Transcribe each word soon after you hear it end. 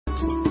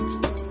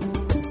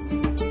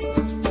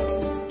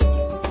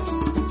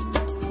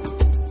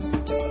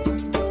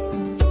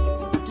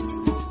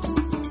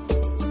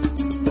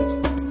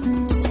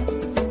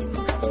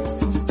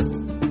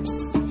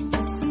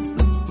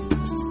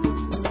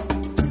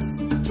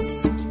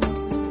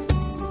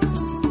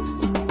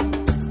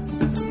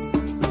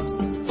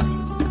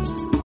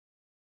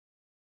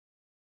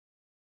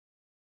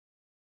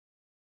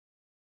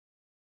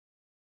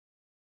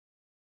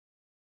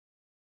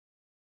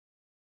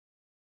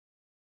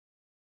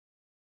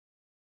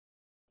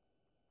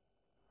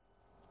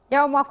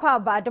Ya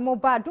mwakwa Adom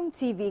Adom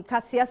TV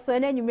Kasee so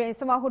na nyumre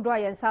nsema hodo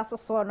ayensa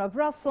so no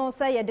braso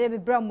say ye de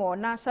bramo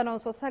national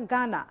so sa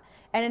Ghana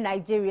ene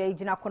Nigeria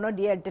igina kono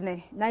de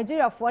yedene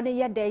Nigeria fo ne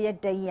yede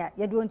ya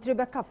ye de ontire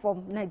beka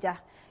fom naja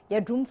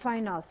ye drum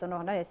finals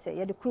no na ye say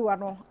ye de crew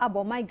no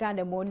abo my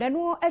Ghana mo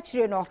nanu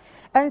akire no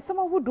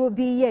ensema hodo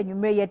bi ye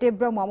nyumre ye de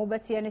bramo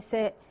amobete ne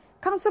say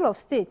Council of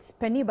State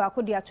pani ba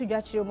ko de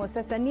atudwa kire mo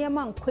sesa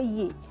niema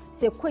nkoyie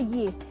se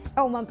koyie e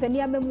wo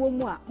mampani amemu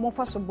mu a mo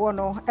fa so bo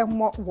no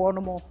emmo wo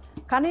no mo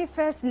Kane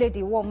First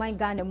Lady wo my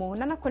Ghana mo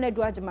nana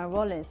konedu agema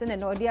Rollins ne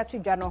no de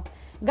atudwa no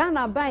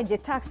Ghana ban je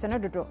tax no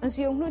dodo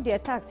nso ye hunu de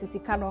tax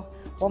sika no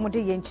wo mo de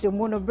ye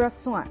nkyiremu no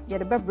braso a ye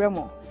de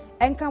bebremo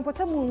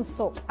enkrampota mu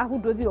nso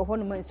ahodo bi wo ho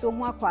no nso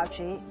ho akwa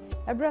atwe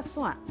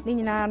ebraso a ne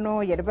nyina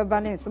no ye de beba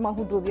ne nsema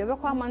ahodo bi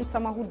ebekwa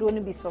amantam ahodo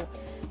no bi so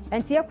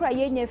enti ye kra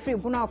ye nya free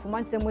buna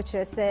afomantem mo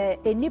kire se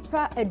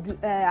enipa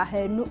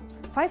ahanu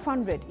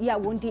 500 ya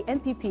wondi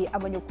MPP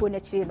abanyoko na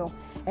chire no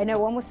ene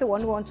wo mo se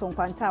won to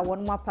nkwanta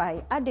won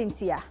mapai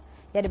adentia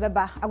ya de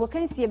beba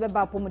agokansie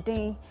beba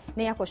pomuden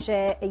na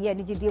yakohwe eye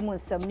ne gidie mu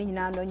nsam ne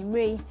nyina no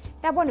nwumrei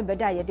ya bo ne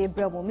beda ya de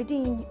bramo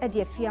midin e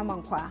de afia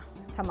mankwa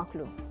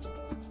tamaklo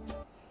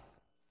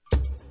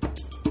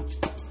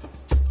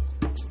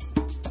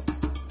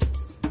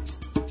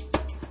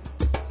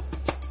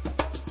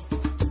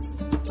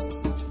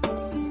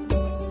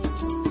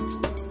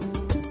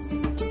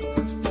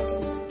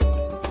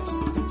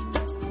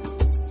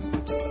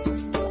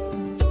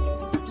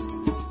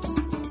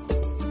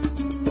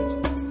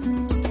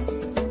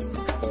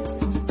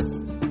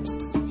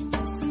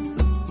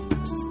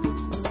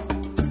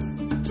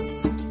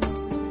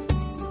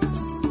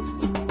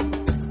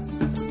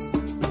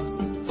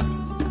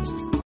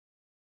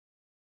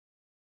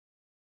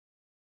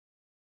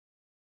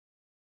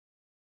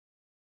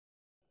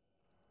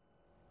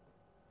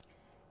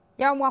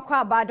Ya mwakwa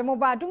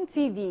Adom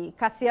TV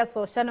Kasee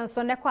so channel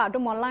so ne kwa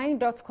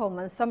adomonline.com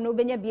nsam no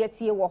benya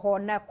bietie wo ho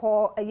na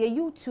ko ye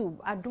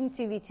YouTube Adom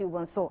TV tube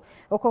nso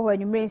okọ ho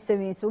anwumre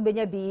nsem so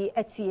benya bi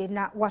etie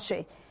na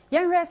wahwe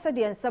yenhwe se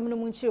de nsam no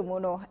munchiremu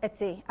no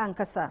ete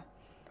ankasa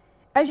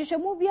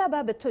ahwehwemu bia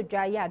ba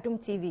betodwa ya Adom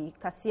TV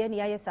Kasee ne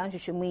ya san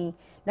hwehwemu yi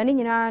na ne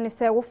nyina ne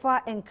se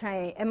wofa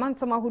enkran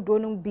emantam ahodo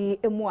no bi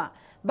emu a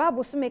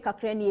babu so me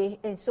kakra nie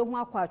enso ho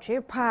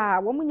akwatwe pa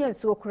wo munya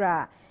nso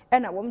kura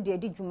ena wom de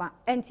adi dwuma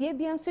entie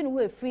bia nso ne wo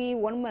afri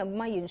won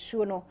ma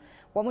yensuo no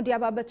wom de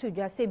aba beto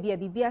dwa se bia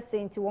bibia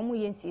senti wom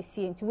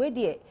yensiesie enti we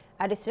de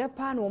adesere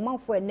pa na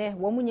womanfo ene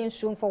wom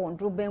nyensuo mfa won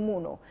droban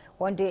mu no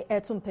won de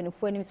eto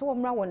mpanifo anim se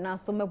womra won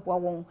naso meboa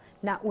won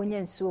na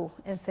wonyensuo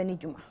emfa ni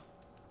dwuma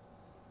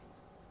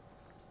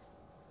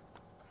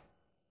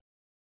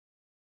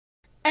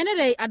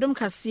Enere Adom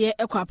Kasee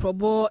ekwa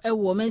probo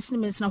ewo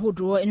mensina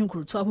hodro eni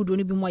nkuruto ahodo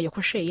ni bi mu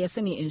ayekohwe ye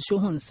se ne ensuo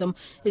ho nsam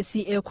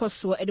esi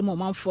ekoso ede mo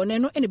manfo ne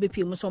no ene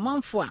bepie mu so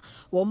manfo a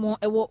wo mo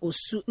ewo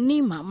osu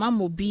nima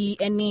mamobi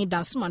eni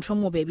dansoman fam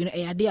mo baabi no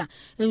eyade a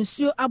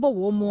ensuo abo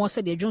wo mo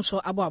se de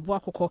dwonso abo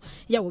akokɔ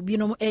ya wo bi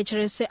no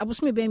ekere se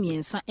abosome ba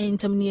miensa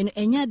entam ne no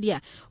enyade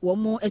a wo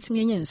mo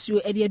etimi enya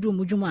ensuo ede adu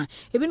mu dwuma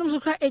ebinom so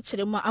kra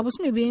ekere mu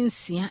abosome be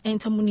nsia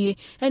entam ne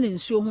ene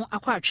ensuo ho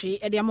akwatwe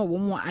ede ama wo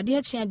mo ade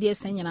a chia de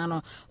sanyina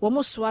no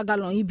womo soa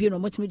galon ibie no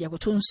motimi de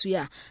akoto nsu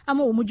a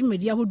ama wo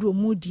mudwumadi ahodo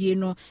mu die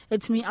no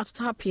etimi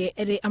atoto apie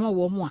ede ama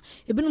wo mo a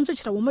ebinum se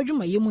kira wo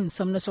madwuma yemu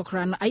nsam ne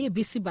sokra na aye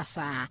bisi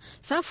basa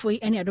safoi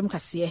ene Adom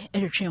Kasee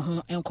ehwetwe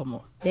ho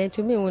enkomo then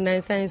to me when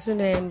I sign so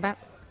nemba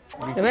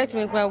wait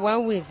me kwa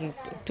 1 week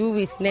 2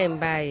 weeks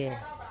nemba ye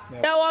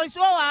there was so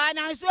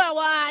na so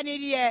wa ni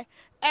die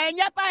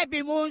enya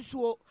pipe mu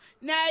nsuo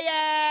na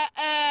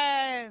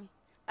ye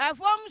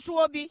afom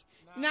suo bi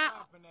na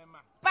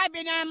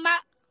pipe na ma.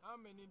 How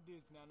many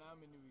days and how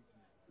many weeks?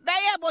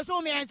 Baye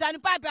boso me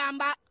ensan pipe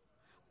amba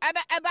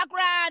eba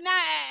kura na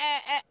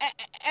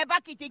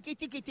eba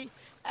kiti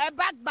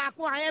eba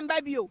baako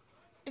ayemba bio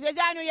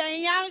eja no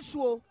ye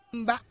yansuo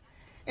mba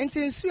enti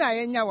nsu a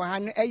yenya wa ha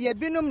no eye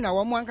binom na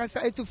wo mo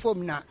ankasa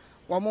etufom na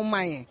wo mo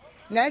man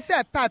na ese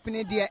pipe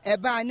ne de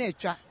eba na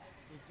etwa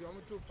enti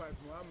wo to pipe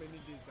how many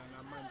days and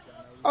a month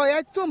oh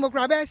ye to mo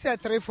kura be say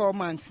 3-4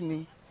 months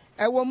ni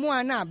e wo mo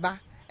ana aba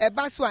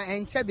eba so a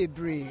enche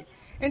bebre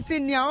enti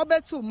nia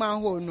obetu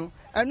manho no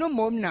eno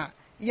mom na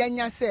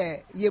yenya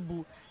se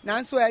yebu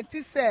nanso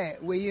enti se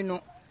weyi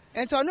no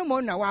enti ono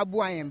mom na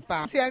wabu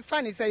ayempa enti e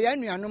fa ni se ya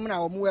nuanom na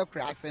omo we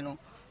krase no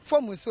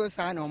fom so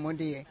sa na omo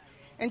de ye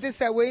enti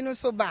se weyi no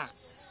so ba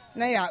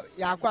na ya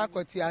akwa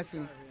akotu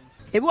asu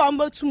ebi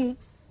ombo tum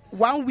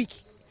 1 week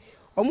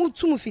omo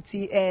tum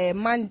fiti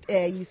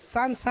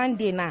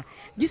Sunday na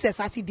this is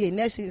Saturday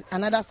next is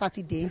another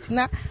Saturday enti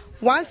na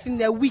once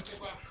in a week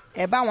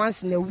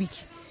once in a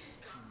week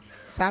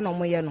no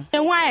mo ye no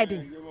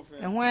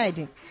ehun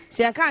ayedin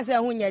se kan se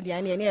ehun nya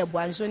dia na ebu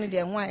anso ni de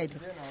ehun ayedin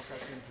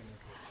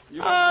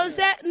oh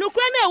se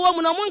nukura na ewo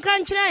mu no mo nka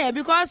nkire ya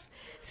because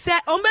se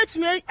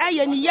ombetumi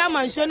aye ni ya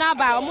manso na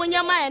ba mo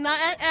nya maye na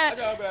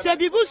se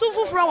bibu su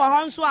fufuro wo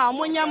ho nso a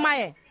mo nya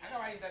maye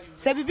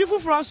se bibi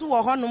fufuro nso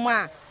wo ho no mu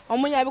a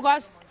mo nya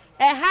because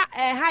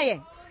eha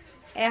ye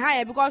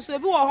high because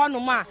ebi wo ho no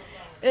ma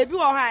ebi wo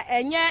ha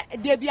enye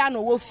de bia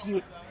no wo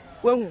fie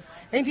wehu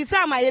enti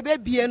time aye be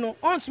bie no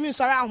ontumi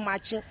sori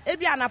ahomache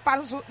ebi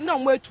anapa so na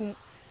mo atum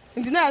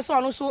enti na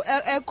eso no so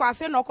ekọ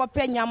afi na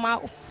okope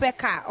nyama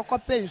peka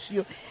okope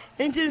nsuo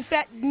enti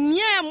se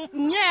nye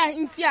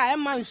enti a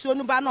ema nsuo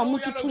no ba na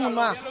omututum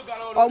no a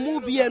omu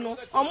bie no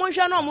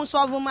omunhwe na omu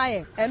solve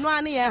maye eno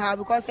ane ye ha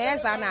because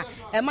yes ana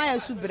ema ye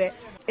subre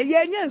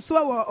yenye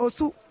nsuo wo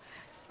osu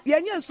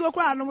yenye nsuo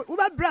kra no wo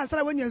be brand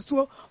sara wenye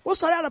nsuo wo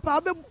sori arapa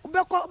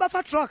wo be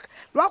fa truck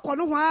lo akọ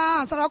no ho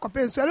a sara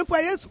akope nsuo no po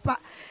ye supa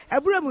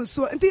ebure mu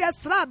nsuo enti ye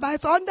sra ba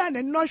so onda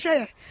ne no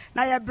hwe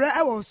na ye bre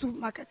e wo osu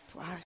market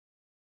wa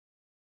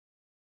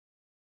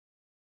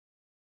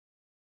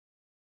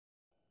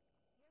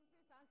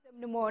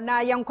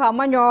na yankwa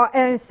amanyo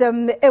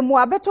ensem emu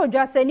abeto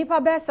dwase nipa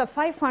besa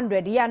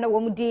 500 ya na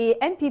womdi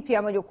MPP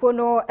amanyoko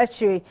no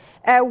achiri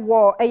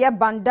wo eye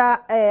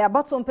banda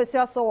abato mpesi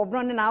aso wo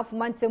bron na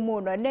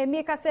afumantemu no na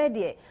emi ka se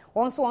de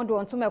wonso wondo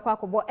onto ekwa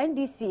akobọ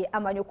NDC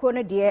amanyoko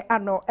no de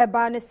ano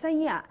eba ne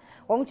san a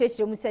won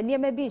chechire mu se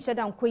niema bi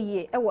nheda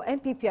nkoyie wo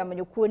MPP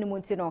amanyoko ni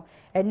munti no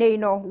enei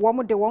no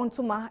wom de won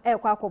tuma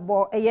ekwa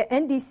akobọ eye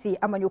NDC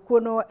amanyoko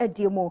no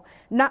ediemu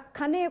na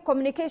Kane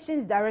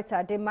Communications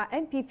Director de ma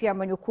MPP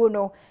amanyoko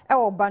no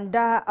ewo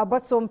banda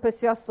abato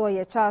mpesi aso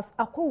ye Charles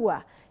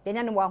Akowa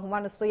yenya ne wahoma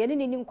no so ye ne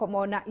ni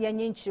nkomo na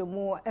yenye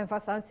nchiremu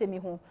emfasa nsemi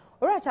ho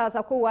ora Charles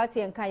Akowa ati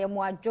enka ye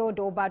mu adwo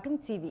do Adom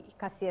TV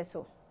Kasee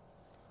so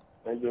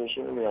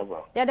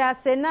yada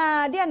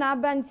sena dia na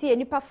abanti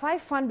nipa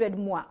 500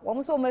 mu a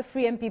wo so ma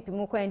free MPP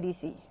mu kwa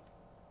NDC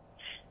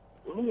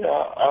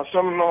ya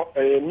asam no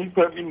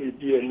nipa bi ne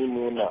di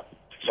animu na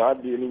saa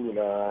de ni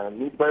nyina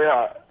nipa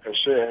ya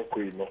ehye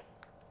ekoi no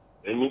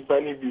nipa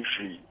ni bi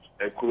free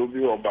ekuro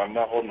bi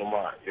obana honom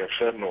a ye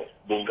fe no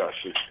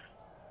bongase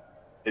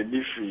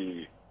ebi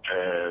free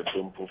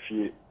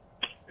dompofie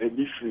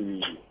ebi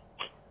free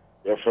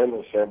ye fe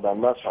no se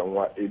bana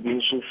sanwa ebi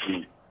nso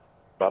free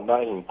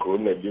banda inko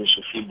na ebi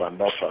nso free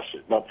banda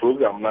sase na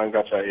program na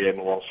ngata ye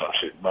no won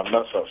sase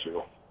banda sase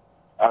no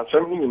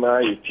asam ni na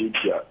ye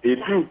titia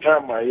edu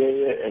time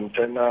aye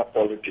internal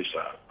politics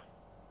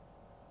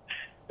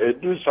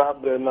edu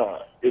sabre na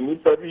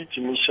enipa bi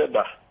timi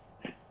sheda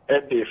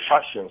the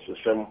fashion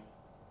system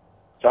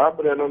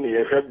sabre no ne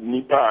ye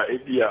nipa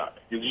ebia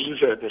izu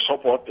se the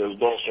supporters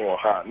don so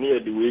ha near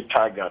the way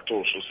target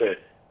to so say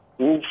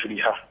wo free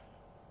ha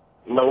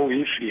na wo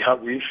free ha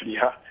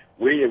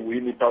we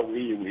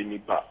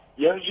nipa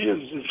yanzu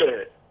izu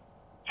se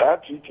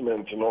that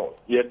treatment no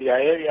ye the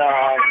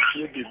area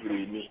she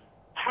degree ni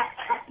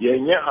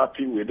ye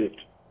happy with it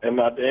and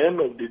at the end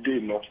of the day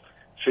no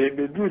say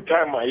the do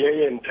time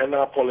aye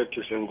internal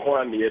politics and go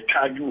and ye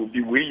tag you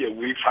be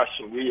we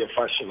fashion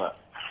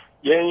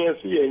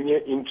yes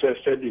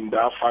interested in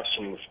that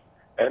fashions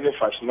any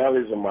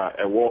fashionalism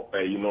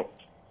you know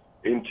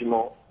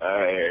intimo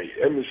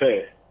let me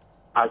say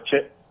I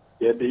check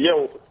ye the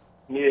year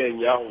near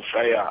yaw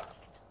fire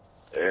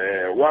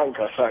one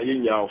kasa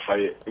yaw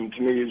fire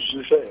intimo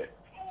you say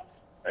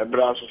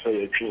ebra so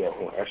say etwe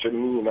ho asem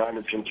ni na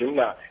ne tintin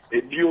na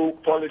ebio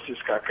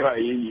politics kakra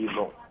yi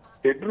no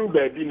edru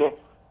baby no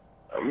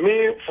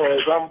me for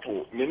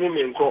example me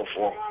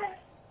nkofo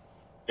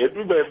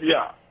edru baby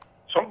a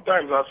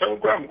sometimes I say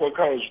I'm going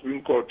to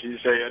Supreme Court he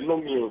say no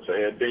me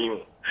say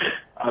den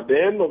at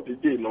the end of the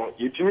day no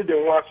yetimi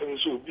den wa sen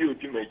so bi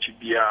odi machi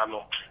bia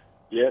no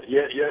ye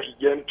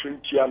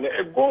 20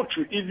 and go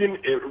to even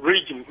a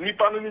region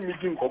nipa no ni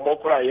meeting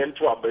komokora ye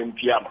nto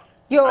abantia no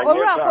yo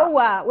ora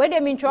Akowa we de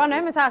mincho na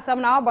emisa asam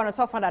na obo no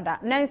tofa dada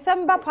na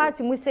nsemba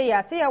party mu say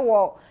ya say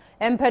wo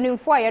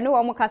empanimfo aye no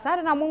wo mu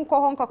kasa na mu nkọ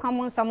ho nkọka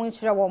mu nsam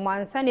nkyere wo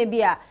mansa ne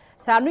bia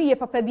sa no ye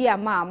papa bia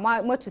ma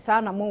matu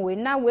sa na mu we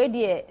na we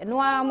de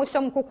no a mu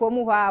hyem kokko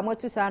mu ho a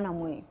matu sa na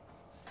mu e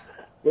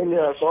when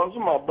you so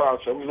ma ba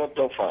asam no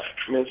tofa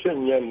me say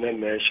nye ne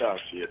na sha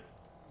asie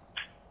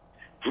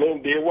me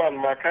day one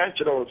ma kan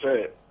kyere wo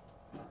say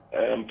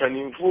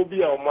empanimfo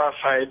bia o ma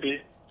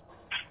side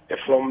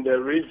from the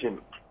region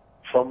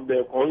from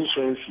the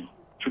constituency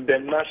to the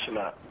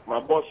national, my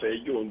boss said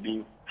you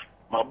on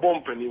my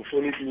bomb penny for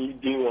anything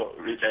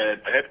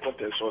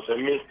headquarters was a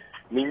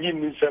me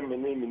need some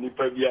name in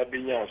Nipavia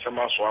Bina, some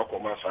swap or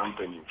my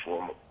company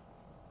for me.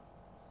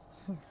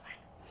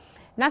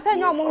 Nasa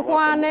no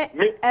Munkwane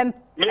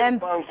and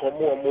for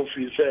more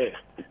say,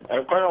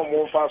 and quite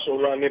more fast or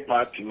run a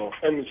party no,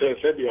 and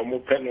said you're more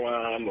pen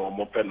or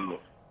more pen.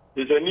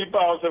 Is a nipa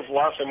house of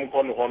wasem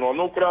kono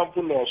no crampo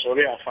no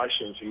sorry a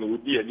fashions in the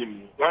dia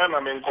nim. Why am I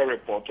in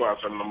report to us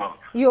and mama?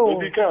 Yo,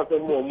 because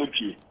more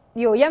muti.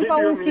 Yo, yemfa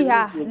wonsi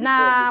ha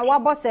na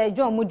wabose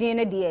John Mudin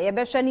ne de ye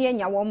behwe ne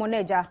nya wo mo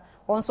naja.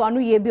 Wonso anu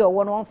ye bi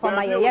owo no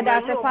mfama ye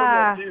yeda se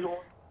pa.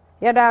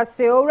 Yeda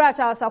se owura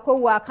Charles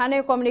Akowa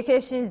Kane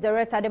Communications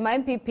Director de my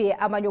MPP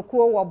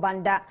amanyoko wo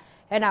banda.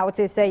 And I would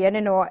say, you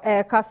know,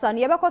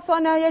 Kasee, you because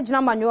one year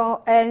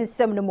Jinamanyo and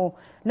Semnemo.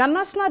 Na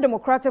National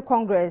Democratic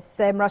Congress,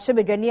 Mrashe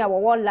Bedwania,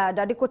 Walla,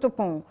 Daddy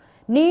Kotopon,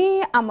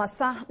 ni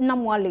amasa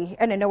namwale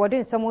ene ne wode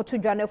nsamo to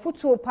dwa na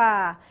futuo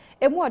pa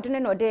emu ode ne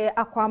no de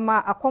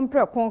akwama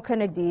akompre kon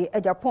Kennedy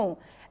Japan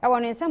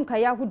ewon nsam ka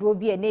ya hodo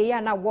bi ene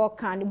ya na wo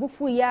kan ne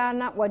bufu ya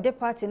na wode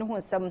party ne ho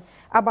nsam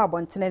aba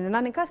bontene ne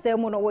na ne kasa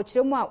mu no wo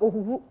kire mu a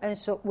ohuhu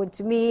enso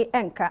wontumi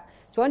enka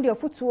to onde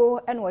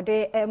futuo ene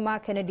wode ma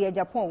Kennedy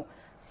Japan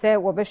se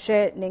wo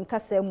behwe ne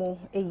nkasa mu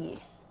eyi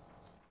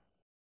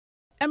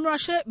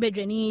Emrashe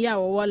bedwani ya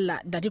wola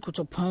dade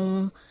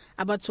kotopon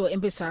abato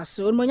empesa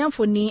so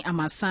onmonyamfo ni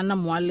amasa na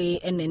mwale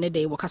ene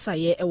de wakasa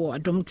ye ewo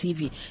Adom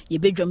TV ye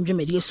bedwam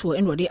dwumedi so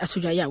enwode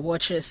atodwa ya wo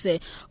kire se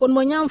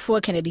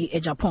onmonyamfo Kennedy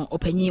Japan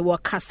opanyi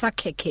wakasa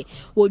keke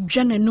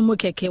wodwane numu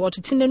keke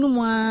watotine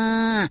numu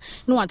a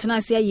no watena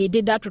ase ye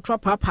deda totwa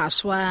papa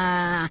so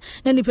a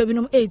na nipa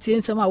binum 18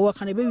 nsem a wo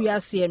kana be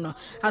wiase no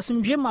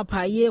asomdwe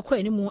mapa ye kwa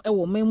animu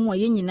ewo memu a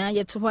ye nyina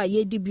ye to a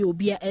ye di bi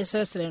obi a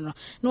esesere no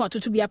na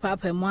watoto bi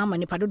papa mu ama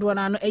nipa dodo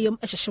na no eyem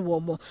ehyehye wo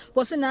mo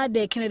wo se na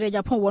de Kennedy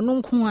Japan wo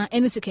nko a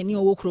ene sekani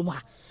owo krom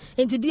ha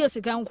enti die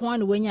sika nko a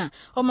no wanya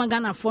o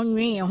magana fo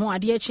nwen ye ho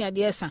ade achi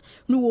ade esa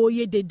no wo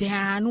ye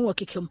dedaa no wo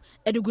kekem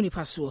edegu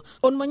nipa so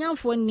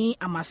onmonyamfo ni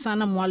amasa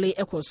na mwale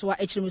ekoso a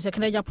echirim se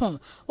Kennedy Japan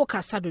wo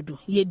kasa dodo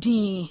ye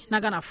din na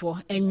gana fo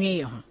enwen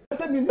ye ho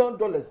 $10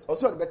 million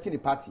also the betting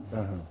party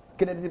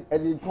Kennedy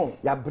Japan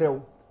ya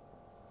brew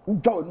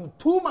udwa no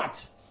too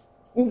much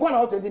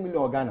ngwana $20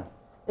 million Ghana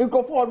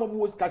nkofo all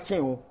mo sika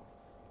chen o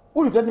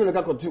wo $20 million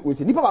ka kontu o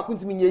se nipa ba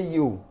kuntumi nye yi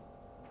o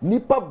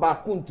nipa ba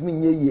kuntumi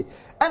nye yi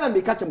ana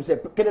me catch him say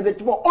Kennedy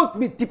Japan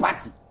ultimate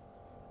party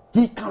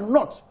he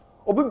cannot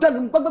obi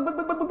dan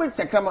gbagbagbagba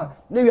sekrama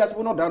na wi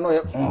aso no da no ye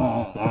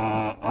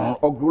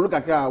ogru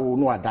kakra wo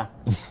no ada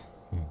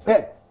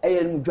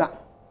eye mudwa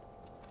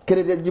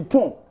Kennedy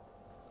Japan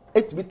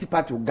ultimate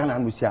party Ghana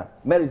no sia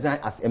me resign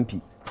as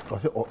MP or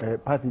say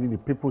party the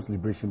People's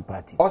Liberation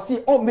Party or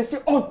see me say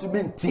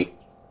ultimate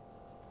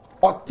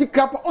or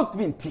tikrapa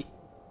ultimate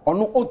or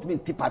no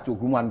ultimate party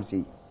ogru man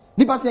say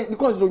ni percent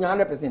because it's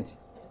 100%.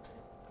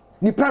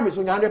 Ni promise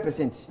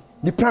 100%.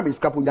 Ni promise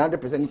crap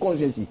 100%. Ni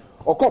consciency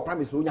or call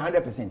promise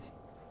 100%.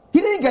 He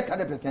didn't get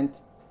 100%.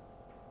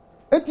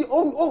 Eti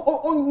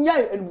on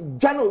nyai and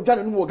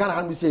Jano no Ghana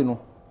and we say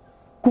no.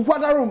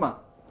 Kufada Roma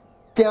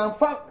ke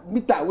anfa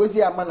mita we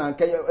say amana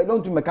ke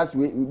don't make us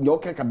we your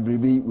keka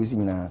brebe we see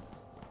na.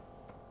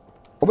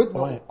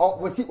 Obet or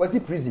was he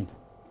prison.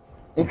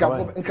 In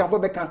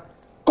Krafo beka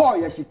call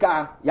ya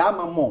shika ya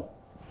mamo.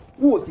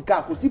 Wo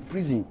sika ko si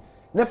prison.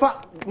 Never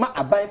ma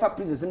aban fa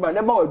prison ba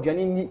never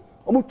odwane ni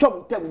omu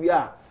twom tem wi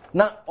a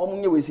na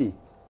omunye we si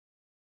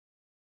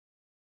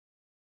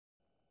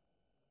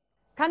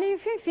Kani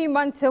fifi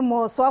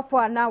mantemo so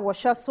afo na wo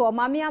hwe so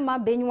mame ama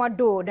benwa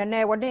do de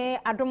na wode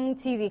Adom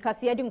TV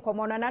Kasee di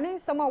nkomo no na ne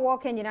nsema wo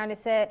kanyina ne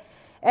se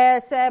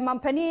se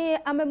mampani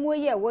amamu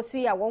ye wo su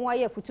ya won wa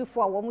ye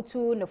futufo a wo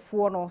mutu ne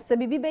fuo no se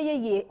bibi be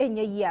ye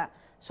enye yi a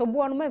so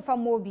bo no memfa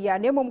mo bia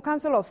na emom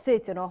Council of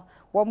State no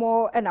wo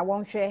mo na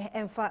won hwe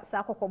emfa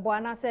sa kokobo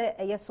ana se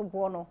eye so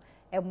bo no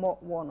emmo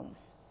wo no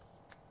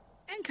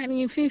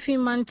Enkani fifi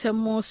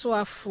mantemo so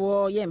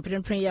afo ye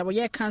mprempren ya wo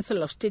ye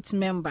Council of State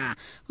member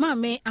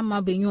mame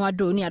ama benwa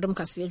do ni Adom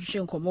Kasee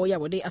hwehwe nkomo ya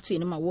wode ato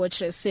enima wo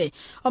kire se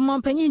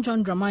omampanyin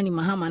John Dramani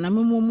Mahama na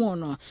memumu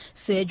no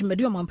se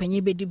dwumadi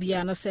omampanyin bedi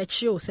bia na se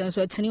chie o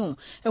senso atini o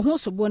eho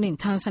so bo ne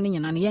ntansa ne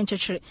nyana ne ye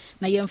nkyekere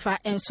na ye mfa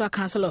enso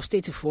Council of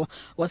State fo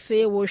wo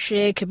se wo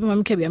hwe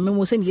kebimam kebia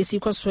memu se ne yesi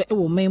kwaso e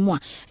wo memu a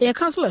ye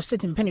Council of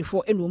State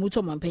mpanifo enu omuto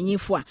omampanyin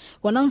fo a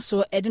wonam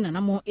so ede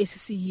nanamo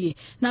esisi yie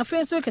na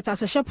afenso keta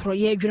se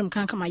hye ye dwurum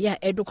kankama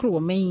ya edokro wo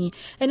manyi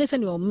ene se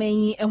ne wo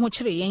manyi eho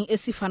kire yen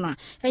esifa no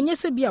enye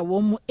se bia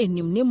wo mu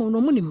enim ne mu no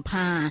mu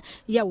nimpa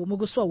ya wo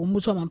mugo so a wo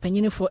muto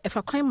mampanyinifo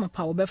efa kwan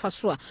mapa wo befa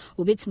so a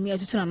obetimi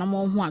atutu na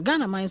namo ho a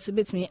Ghana man so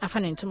betimi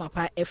afa ne ntoma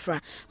pa efra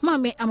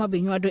mame ama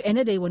benwado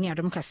ene de woni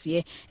Adom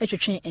Kasee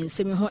etwetwe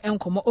ensemi ho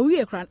enkomo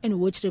owie kran ene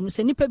wo kire mu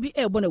se nipa bi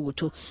ebo na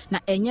woto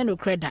na enye no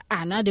kreda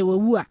na de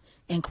wawu a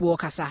enkwo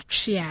kasa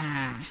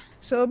twia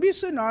so obi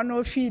so na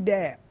ono fi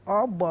de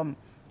obom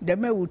de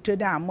mewuto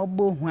da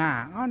amabo hu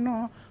a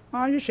ono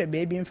onhwehwe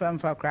baby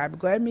mfamfa kra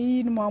because me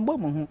yi no mbo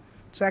mu hu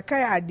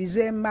sakaya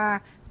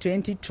December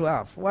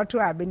 2012 what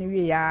abeni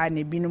we ya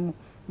ne binum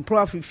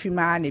prof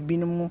fima ne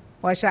binum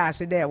wo sha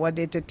ase de wo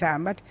de teta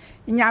but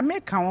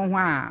nyame ka wo hu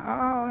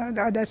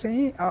a da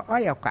sen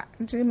oyekwa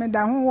nti me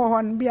da hu wo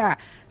hon bia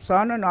so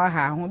ono na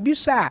ha hu bi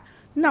so a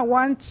na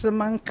want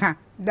manka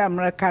da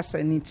mraka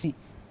saniti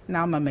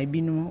na mama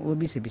binum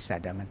obi se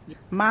bisada man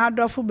ma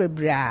adofo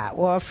bebra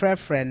wo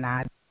frefre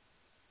na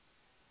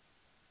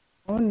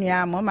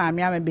onia mo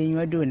maame ama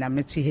benyo do na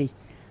meti hei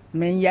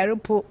men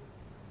yarepo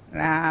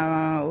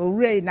na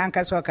owure na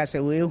nka so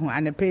kasa we hu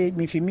anepe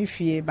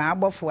mifie ma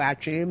agbofo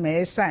atwere ma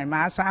esan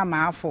ma asa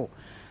ma afo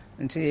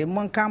nti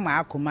mo nka ma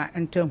akoma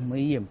ntahu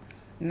yem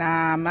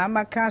na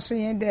mama ka so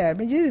yen de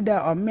me ji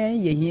da omen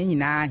ye hia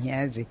nyina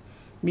ahiaze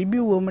bibi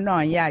wo mu na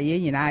onye a ye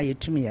nyina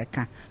ayetumi ye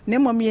ka ne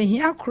mom ye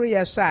hia akoro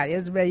ye so a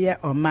ye zebe ye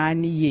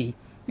omani ye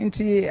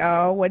nti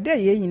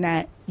wode ye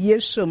nyina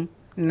yesom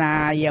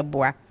na ye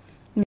boa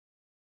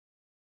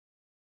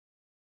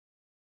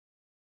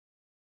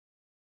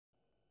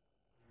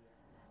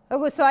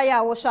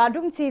Ogusaya wo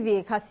Adom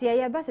TV Kasee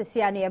ya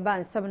basisi ani eba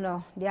nsem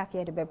no de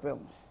akye de bebrem.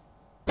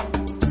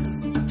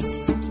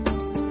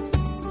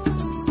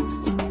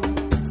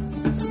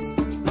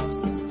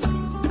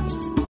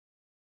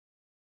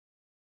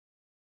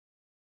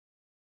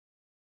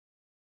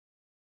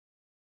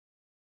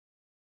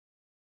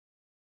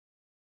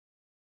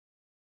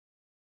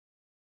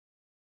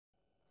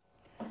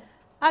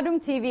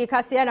 Adom TV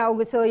Kasee na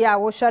Ogusaya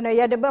wo hwe no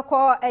ye de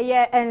beko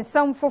eye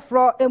ensam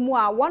foforo emu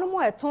a won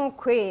mo eton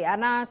kwe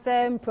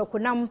anase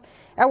mprokunam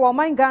ewo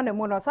man Ghana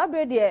mu no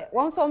sabre de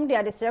won som de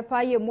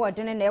adesrepa ye mu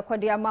odene na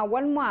ekode ama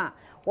won mo a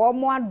wo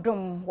mo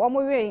adom wo mo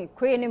we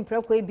kwe ne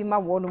mprako ebi ma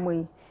wo no mu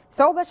yi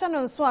so wo be hye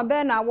no nso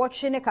abe na wo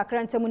hwe ne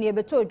kakra ntemu ne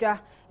ebetodwa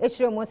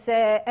echire mu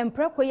se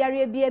mprako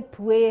yare bi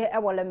apue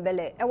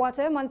ewolembele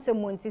ewato emantem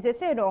nti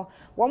sese no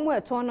wo mo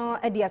eton no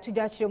e de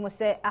atodwa chire mu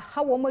se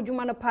aha wo mo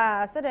adwuma no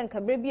pa se den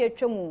kabre bi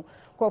atwemu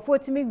krofo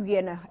timi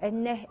wie na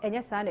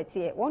enye sa na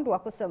tie wo ndo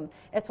akosam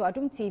eto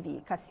Adom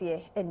TV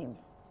Kasee enim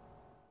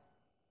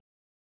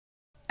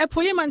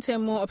Epoye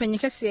mantemu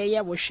openyikese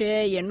ya wo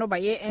hwe ye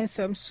nobaye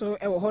ensem so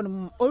e wo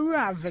honum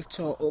owura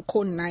Victor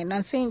Okonnan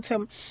na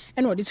sentem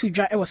ene odi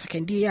tudwa e wo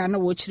sakandi ya na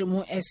wo chire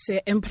mu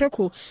ese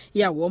empreko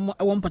ya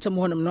wo mpatam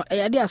honum no e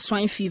yade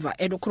aswan fever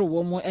e dokoro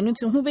wo mu enu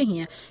nti hu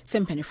behia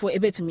sempanifo e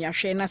betimi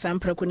ahwe na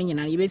sampreko ni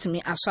nyina e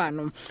betimi aso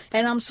anom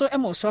enam so e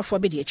mo so afo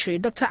be de chire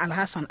Dr.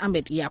 Alhassan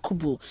Ahmed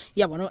Yakubu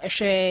ya wo no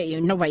ehwe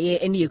ye nobaye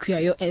ene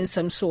yekuayo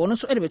ensem so wono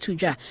so e de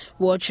betudwa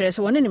wo chire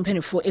se wono ni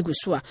mpanifo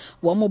egusu a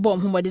wo mo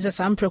bom homode se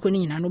sampreko ni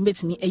nyina no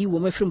betimi ayi wo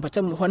mafiri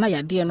mpatam ho na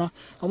yade no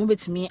wo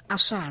betimi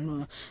aso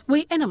ano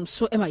we enam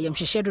so ema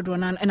yamhwehwe dodo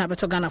na na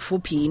beto Ghana fo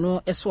pii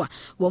no eso a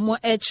wo mo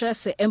ekire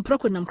se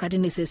empreko nam krade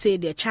ne sese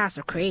de Charles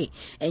Kray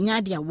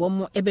enya de a wo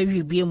mo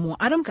ebewibie mu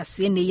Adom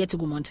Kasee ne yete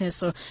gumonten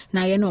so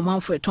na ye no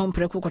manfo eton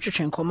preko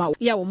kwotwetwe nkoma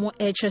ya wo mo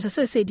ekire se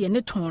sese de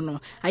ne ton no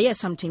aye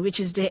something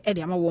which is there e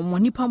de ama wo mo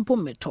nipa mpo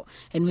meto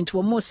enunti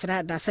wo mo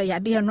sra da se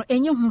yade no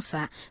enye hu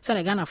sa se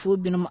na Ghana fo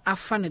binom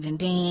afa ne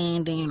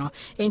den no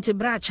enti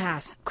bra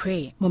Charles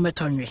Kray mo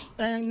meto nwe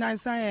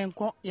nansa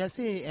enko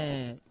yesi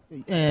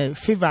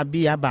fever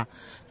bi aba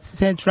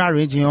central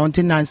region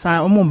until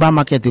nansa omumba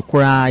market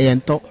kura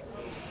yento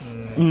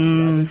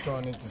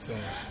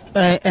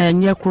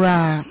enye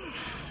kura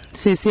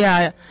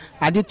sese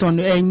aditon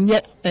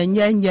enye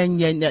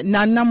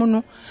nanam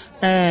no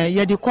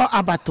yedi ko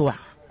abatoa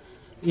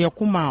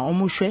yekuma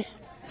omuhwe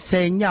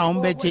senya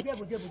ombeje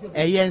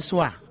eyenso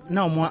a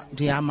na omo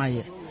de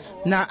amaye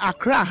na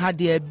Accra ha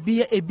de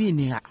ebi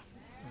ni ha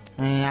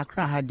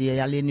Accra ha de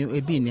yale ni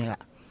ebi ni ha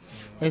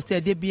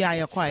ese de bia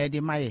ye kwa ye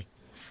de maye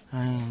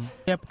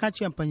ye ka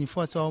champion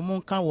force o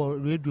mun ka wo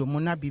radio mu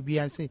na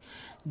bibia se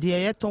de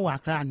ye to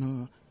Accra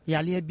no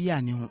yale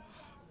bia ni ho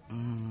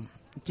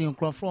tin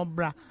crofo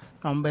bra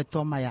na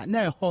mbeto maya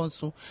na e ho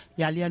so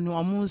yale no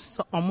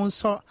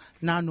omunso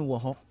na no wo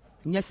ho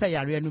nye se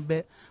yale no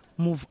be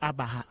move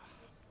abaha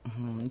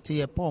ti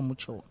ye pa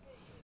omucho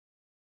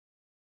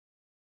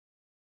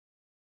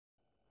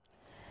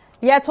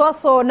Yet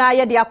also na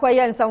ye de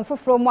akoye nsam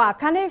foforo mu a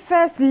kane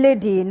first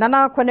lady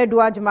Nana Akufo-Addo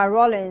Adjuma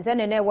Rawlings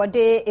ene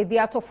wode ebi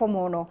atofo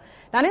no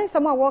na ne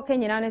nsam a wo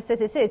kanyina ne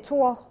sese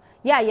to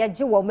ya ye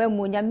wo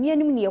mamu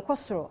nyamianim ne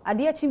ekosoro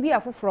ade achi bi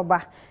afoforo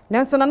ba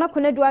nanso Nana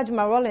Akufo-Addo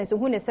Adjuma Rawlings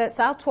hu ne se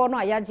sa to no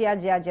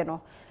ayaje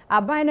no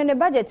aban no ne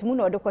budget mu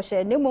no de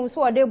kohye ne mom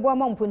so ode boa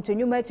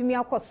mampuntonyuma atumi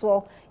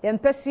akoso ye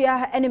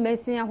mpesua ene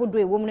mansin ahodo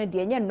ewom no de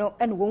enye no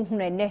ene wo hu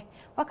ne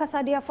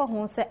wakasa de afa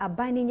ho se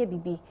aban ne nya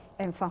bibi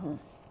emfa ho.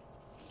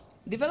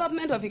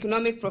 Development of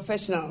economic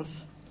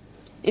professionals,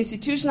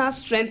 institutional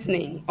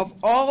strengthening of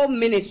all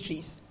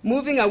ministries,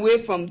 moving away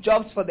from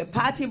jobs for the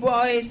party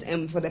boys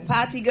and for the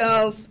party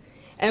girls,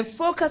 and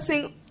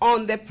focusing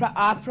on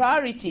our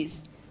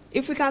priorities.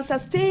 If we can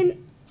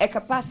sustain a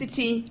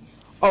capacity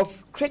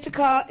of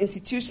critical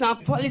institutional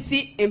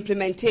policy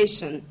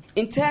implementation,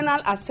 internal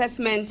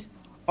assessment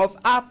of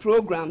our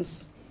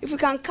programs, if we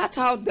can cut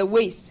out the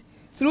waste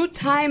through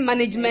time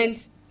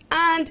management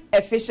and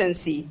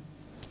efficiency,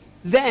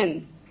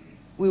 then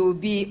we will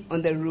be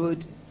on the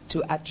road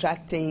to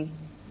attracting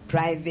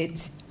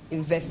private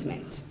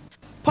investment.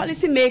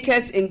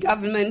 Policymakers in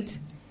government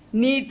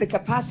need the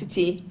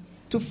capacity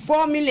to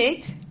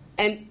formulate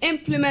and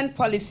implement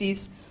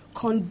policies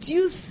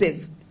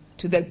conducive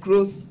to the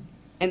growth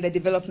and the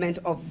development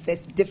of these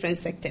different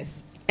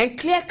sectors. And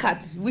clear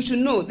cut, we should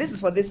know this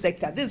is for this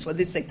sector, this is for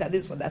this sector,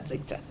 this is for that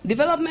sector.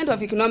 Development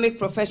of economic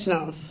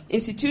professionals,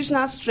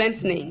 institutional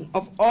strengthening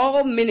of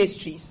all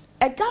ministries.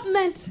 A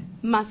government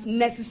must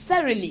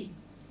necessarily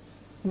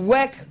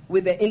work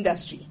with the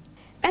industry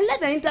and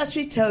let the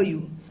industry tell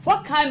you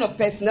what kind of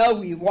personnel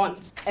we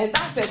want, and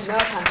that personnel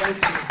can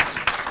then come.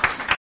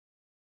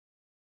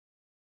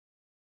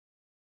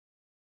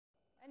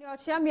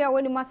 Chiamia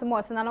woni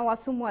masemo na na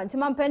wasumu anti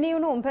mampani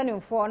no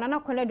mpanimfo Nana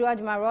Akufo-Addo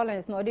Adjuma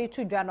Rawlings no de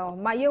tudwa no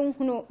ma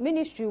yenhunu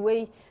ministry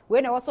we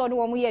na woso no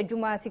wo mu ye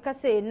adwuma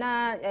sikase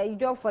na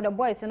job for the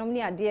boys no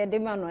ni ade de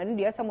me no ne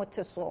de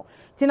esamote so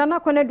ti Nana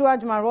Akufo-Addo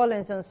Adjuma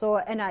Rawlings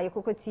so na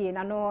yekokotie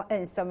na no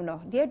ensam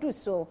no de edu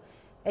so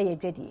eye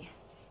dwedie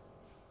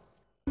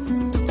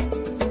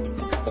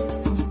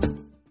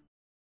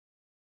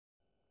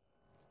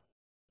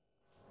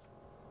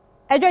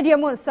Edwadie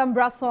mo nsam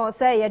braso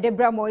say ye de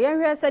bramo ye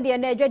hwe se de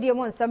na edwadie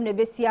mo nsam na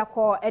besi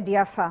akọ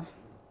ediafa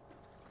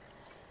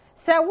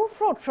se wo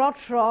fro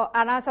trotro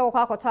ana se wo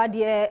kwakoto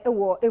de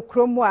ewo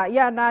ekromu a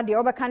ya na de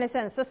obeka ne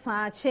se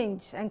nsesa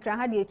change enkra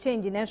ha de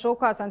change ne so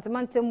kwa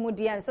santimantem mu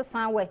de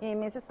nsesa wa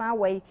him nsesa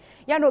wa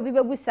ya na obi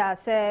begusa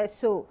se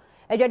so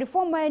edwade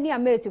form ani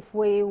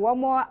ametifo yi wo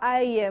mo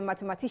aye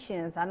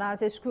mathematicians ana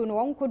se school no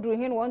won koduru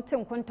hin won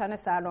tem konta ne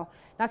sa no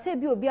na se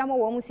bi obi ama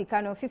wo mu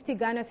sika no 50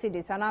 Ghana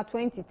cedis ana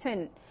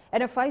 2010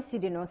 and a 5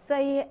 cedi no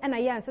say and a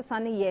yan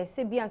sesane ye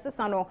se bi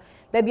ansesa no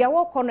baby a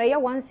wo kono ye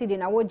 1 cedi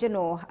na wo je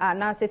no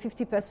na say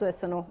 50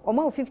 pesos no o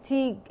ma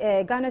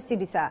 50 Ghana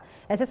cedis a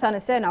ensesa ne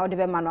say na wo de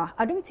be ma no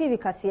Adom TV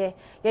Kasee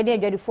ye de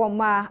adwadifo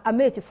ma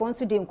ametifo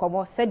nso de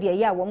nkomo se de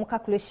ye a wo mu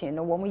calculation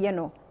no wo mu ye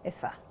no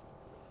efa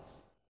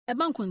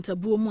Eba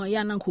nkontabuo mu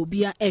ya na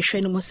nkobia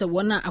ehwe ne mu se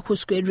wona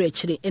akosko edru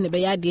akire ene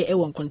be ya de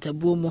ewo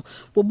nkontabuo mu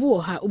bobu wo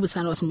ha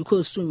obusa na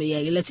osmiko stu me ya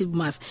relative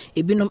mass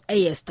ebinom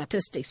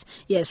statistics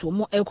yes wo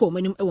mo ekọ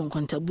manim ewo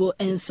nkontabuo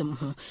ensem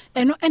ho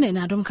eno ene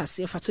na Adom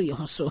Kasee fato ye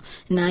ho so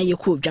na ye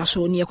ko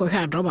dwaso ne ye ko hwe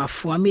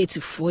adrobafo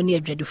ametifo ne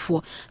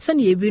adwadefo se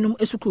ne ebinom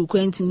esukuru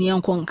kwantimi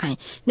yanko nkan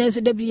na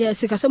ese da bia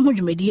sikasem ho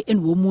dwumadi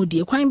ene wo mu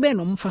de kwan be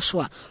no mfa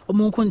so a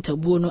omo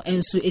nkontabuo no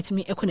enso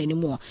etimi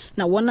ekonanimu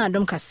na wona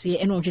Adom Kasee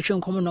ene onhwehwe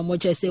nkomo no mo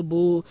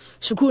bo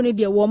sukuu ne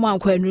de wo ma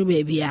nkwa anu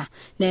bia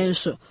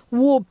nanso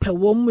wo pe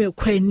wo mu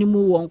ekwa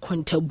animu wo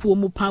nkontabuo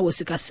mu pa wo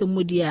sikasem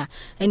mu dia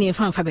ene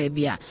fanfa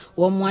bia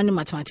wo mu ane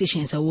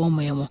mathematicians wo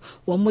mu yemo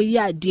wo mu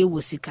ya ade wo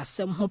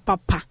sikasem ho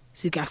papa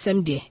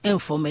sikasem de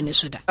enfom ene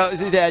so da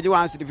see say you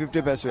want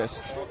 50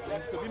 pesos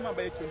so bi ma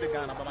ba 20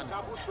 Ghana ba man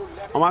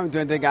o ma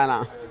 20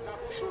 Ghana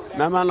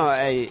mama no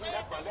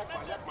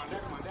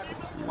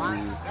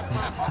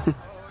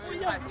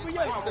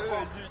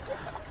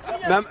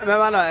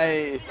Memano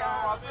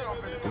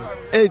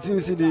 18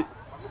 cedi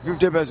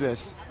 50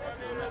 pesos.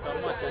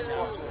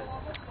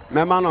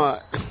 Memano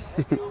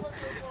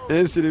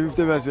 8 cedi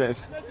 50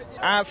 pesos.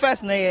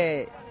 First na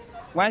 1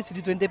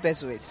 cedi 20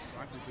 pesos.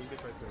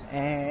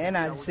 And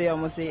I say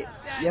almost say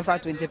you for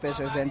 20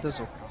 pesos and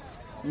so.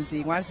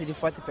 Nti 1 cedi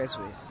 40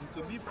 pesos.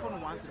 So be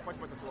from 1 cedi 40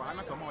 pesos wa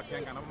na so ma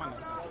 10 Ghana man.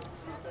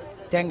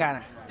 10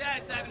 Ghana.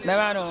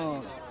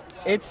 Memano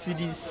 8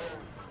 cedis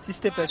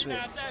 60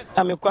 pesos.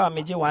 Amekwa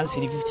meje 1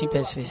 cedi 50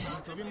 pesos.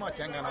 So be more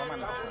 10 Ghana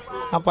man.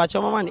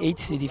 Apacho man 8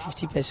 cedi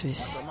 50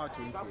 pesos.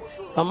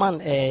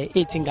 Man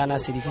 18 Ghana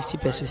cedi 50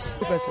 pesos.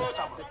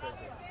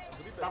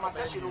 Mama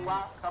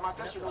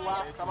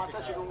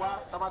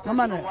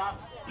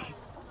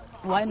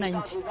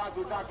 190.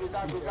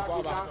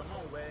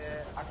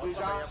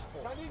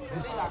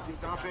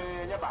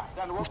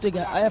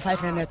 I have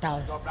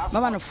 500,000.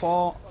 Mama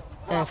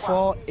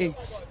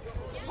 4.8.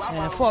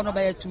 4 no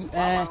by 2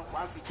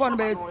 4 no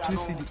by 2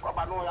 cedi.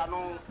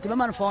 The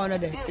mama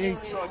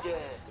 408.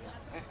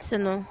 So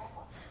no.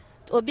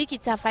 Obi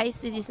kita 5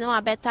 cedis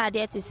no better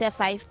there to say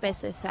 5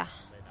 pesos.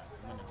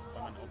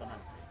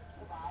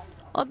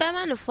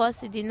 Obama no 4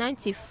 cedi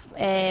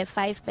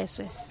 95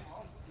 pesos.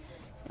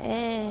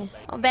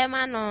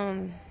 Obama no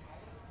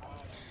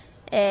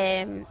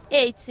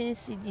 18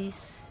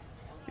 cedis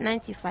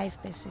 95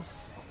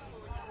 pesos.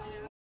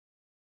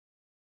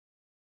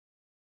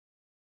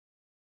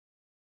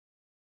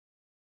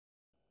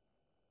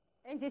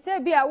 Enti se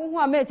bia wo hu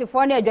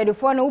ametifo na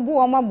adwadefo na ubu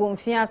wo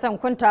mabomfia asam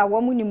konta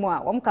wo munimu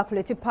a wo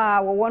calculate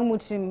pa wo won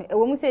mutim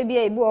wo mu se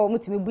bia ebi wo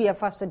mutimi bu ye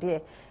fa so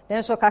de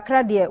nenso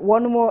kakra de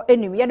won mo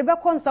enim ye de be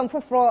konsam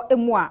foforo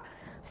emu a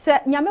se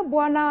nyame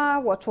boa na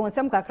wo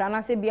twonsam kakra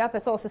na se bia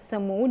pese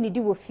osesam wo nidi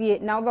wo fie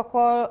na wo be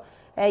ko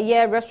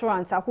ye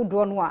restaurant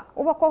akodo no a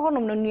wo be ko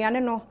honom no nuane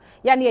no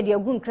ya na ye de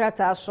agu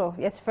nkrata so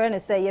yes friend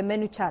say ye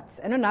menu chat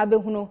eno na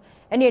abehunu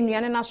ene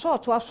nuane na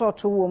short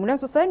wo mu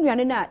nenso sa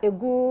nuane na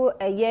egu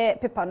ye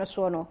paper no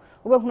so no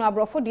wo behunu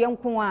abrofo de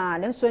nko a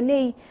nenso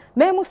nei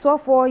memu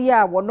sofo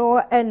ya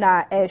wono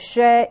na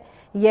ehwe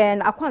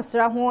yen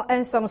akwansra ho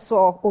ensam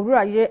so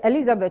owura ye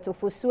Elizabeth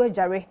Ofosu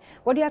ajare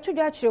wo de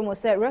atwodwa akire mo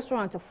se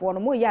restaurant fo no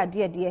mo ya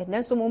de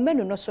nenso mo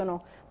menu no so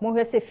no mo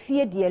hwe se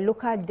fie de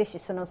local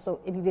dishes no so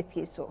ebi be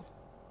pie so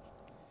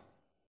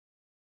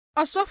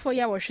Osofo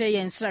ya wohwe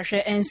yen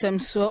srahwe ensem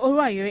so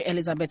owurayo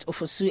Elizabeth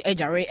Ofosu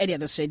ejare ede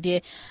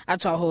adosrede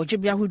ato aho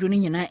gbia hodo ni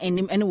nyina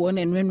enim ene wo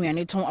na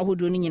enuane ton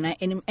ahodo ni nyina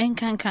enim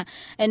enkanka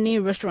ene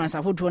restaurants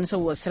ahodo no se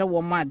wo sre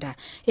wo mada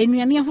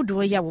enuane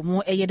ahodo ya wo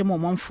mo eyede mo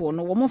manfo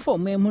no wo mo fa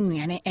mo emu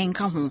nuane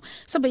enka ho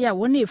sebe ya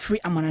wo na efri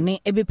amanane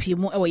ebepie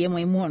mu ewo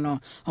yeman mu no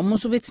omo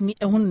so betimi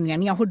ehu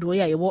nuane ahodo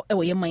ya yewo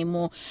ewo yeman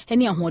mu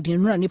ene ahoden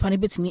nura nipa ne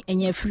betimi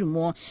enya afri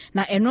mu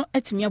na eno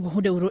etimi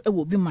aboho dewuro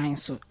ewo bi man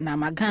so na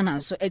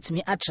magana so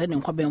etimi ne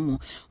nkwaben mu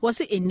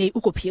wose enne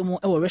ukopie mu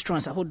ewo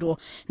restaurants ahodo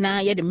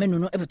na ye de menu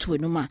no ebeto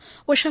enuma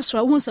wo hwa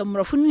so wo nsam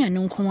mrafo nuane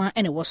nko a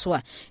ene wo so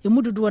a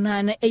emududo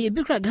na na eye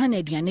bikra Ghana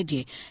aduane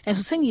de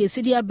enso sane ye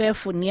sidi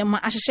abefo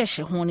niema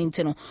ahyehye ho ne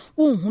ntino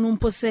wo nhunu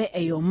mpo se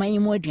eyo man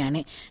mu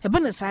aduane eba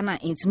ne sa na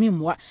intimi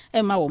mwa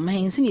ema wo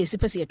man sane ye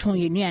sipese ye ton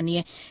ye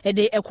nuane e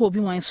de ekọ obi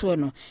wan so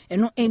no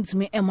eno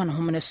intimi ema na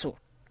homene so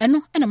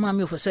eno ena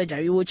maame ofo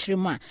adware wo kyire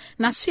mu a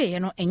na so ye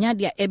no enya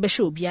de a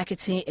ebehye obi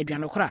akete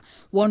aduane kora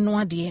wonno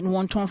ade no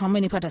wonton fa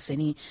mani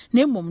patasani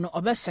na emom no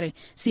obesere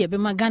si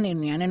ebema Ghana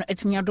enuane no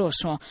etimi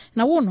adoso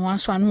na wonno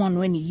anso anu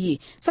anu ani yie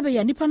sabe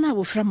ya nipa na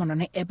wofra mo no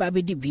ne eba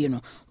bedi bie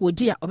no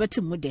wodi a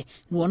obeti mu de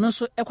na wono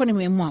nso ekone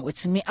memu a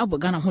wetimi abo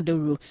Ghana ho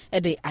dawuro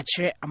ede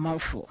akyere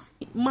amanfo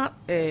ma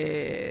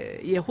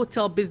ye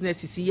hotel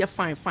business is ye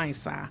fine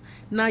sa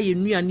na ye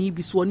nuane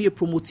bi so na ye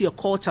promote your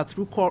culture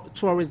through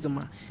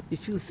tourism we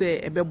feel say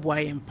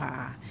ebeboa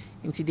empa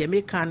nti the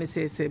American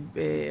says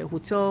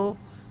hotel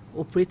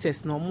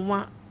operators no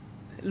mama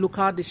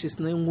local dishes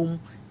na ngum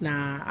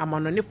na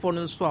amanone for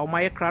no so a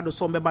my crowd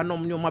so mbeba no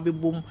mnyo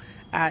mabebom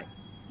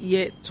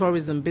ye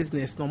tourism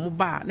business no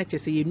moba na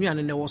chese ye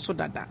nuane na wo so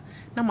dada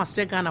na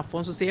masre Ghana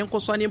for so say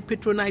enkoso an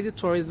patronize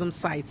tourism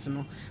sites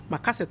no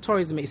makase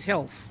tourism is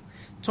health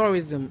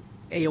tourism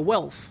a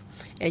wealth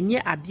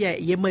enye ade a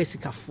ye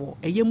masikafo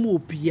eye mu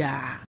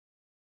obia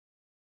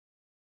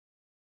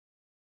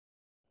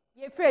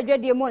ye frɛ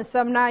dwadie mu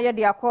nsɛm na ye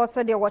de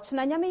akɔsɛ de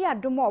wɔkyena nyame yɛ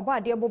adom a ɔba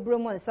ade bobro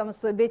mu nsɛm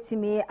so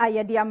betimi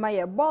ayɛ de ama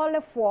ye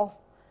bɔlefo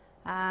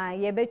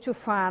ye betu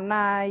fa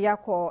na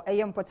yakɔ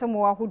eye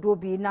mpɔtɛmo ahodo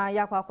bi na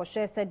yakɔ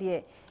akɔhwɛ sɛ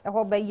de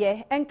ɛhɔ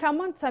bɛyɛ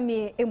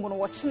enkamantami emu no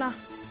wɔkyena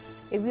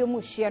ewiemu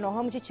hye no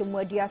hom kyikyemu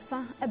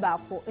aduasa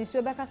ɛbaako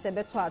nsuo bɛka sɛ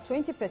bɛtɔ a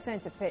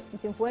 20% pɛ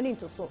ntimfo ani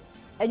ntoso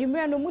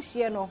adwumre no mu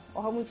hye no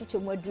hom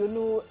kyikyemu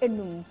aduonu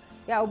enum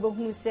ya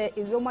obehunu sɛ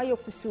ewiemu ayɛ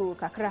kusuo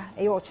kakra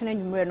ɛyɛ ɔkyena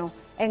nwumre no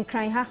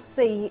enkran ha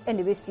sei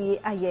ene besi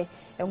ayɛ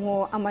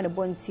ɛho ama ne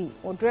bonti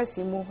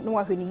odresi mu no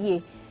wahwe ne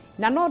yie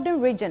na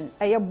northern region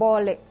ɛyɛ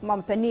bɔɔle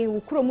mampani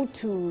wukuro mu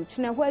tu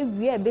kyena hɔ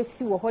awia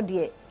besi wɔ hɔ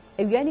de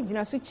awia ne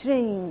gyina so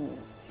kyerɛn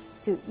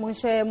ti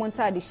monhwɛ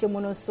montade hye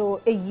mu no so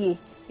eyie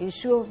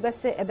nsuo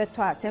bɛsɛ ɛbɛtɔ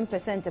a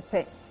 10%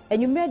 pɛ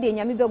anwumre de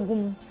nyame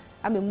bɛgum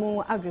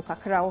amemu adwo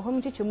kakra wɔ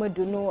hom kyikyemu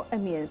aduonu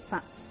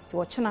amiensa ti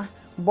wɔkyena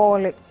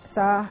bɔɔle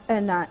sa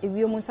na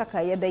ewiemu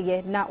nsakra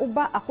bɛyɛ na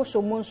uba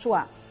akosho mu nso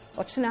a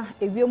ɔkyena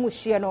ewiemu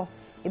hye no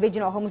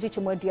ebegyina hɔ mu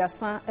kyikyemu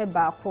aduasa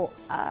baako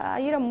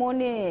ayere mo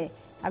ne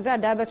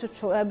agrada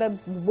bɛtoto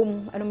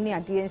bɛbom anom ne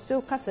ade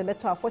nso kasa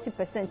bɛtɔ a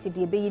 40%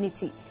 de ebeyi ne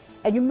ti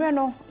adwumre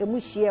no emu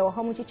hye wɔ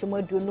hɔ mu kyikyemu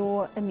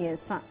aduonu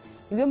amiensa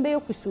ewiemu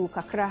bɛyɛ kusu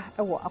kakra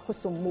wɔ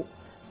akoso mu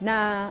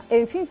na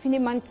emfinfini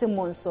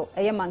mantemo nso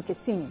ɛyɛ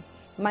mankesim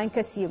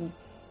mankasiem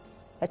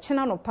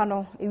ɛkyena no pa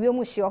no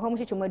ewiemu hye wɔ hɔ mu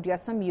kyikyemu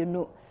aduasa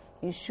mienu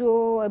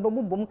nsuo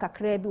ebobobom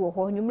kakra bi wɔ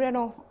hɔ nwumre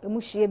no emu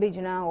hye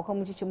begyina wɔ hɔ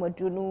mu kyikyemu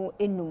aduonu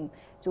enum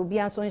to obi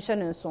anso nhyɛ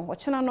ne nso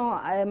ɔkyena no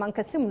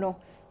mankasim no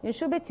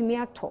nsuo betimi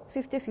atɔ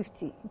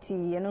 50-50 ti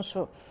ye no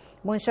so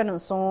mo nhyɛ ne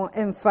nso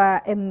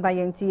emfa emba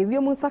yenti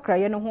ewiemu nsakra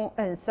ye no ho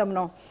ensɛm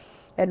no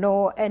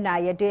eno na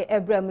ye de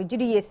ebram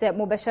gidi ye sɛ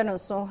mo bɛhyɛ ne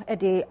nso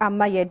de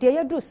ama ye de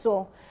ye du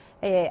so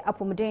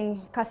apomden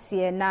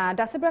Kasee na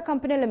Dasebra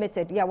Company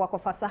Limited ya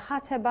wakofa sa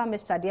hateba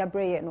Mr. de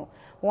abreye no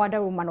wanda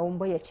roma na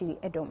wombo ye chiri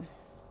Adom.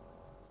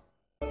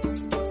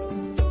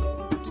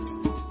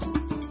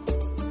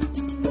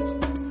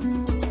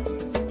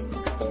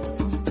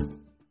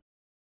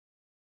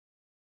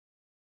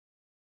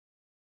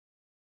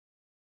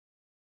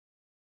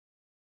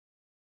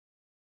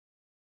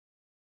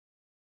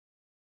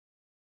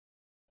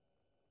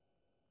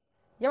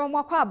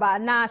 Yama kwaba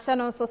na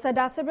Shannon so said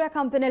Dasebra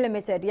Company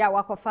Limited ya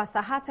wakofa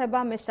sa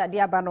hateba Mr.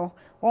 Diabano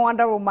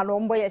wanda roma no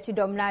wombo ye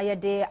chidom na ye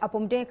de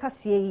apomden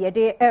Kasee ye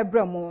de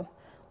ebramo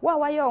wa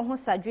waye ho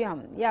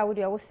sadwam ya wo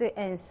de wo se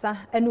ensa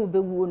ene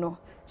obewu no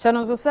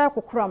Shannon so say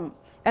kokram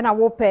ena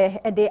wo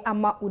pe de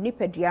ama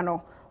onipadua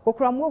no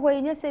kokram wo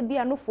hɔ nya se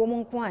bia no fo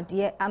mu nko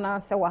ade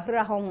ana se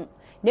wahra ho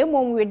na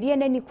mmom wedie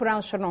nani kura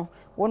nso no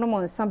wono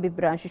mo nsa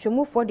bebra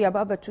nhwehwemufo de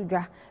ababatu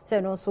dwa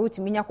se no so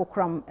utimi nya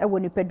kokram ewo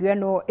nipadua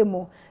no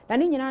emo na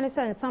ne nyina ne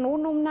se nsa no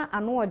wonom na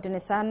ano odene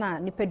sa na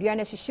nipadua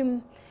na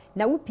hyehyim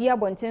na wupia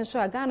bonten so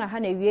Ghana ha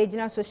na wie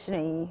gina so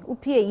hyerɛn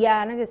wupia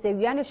ya na se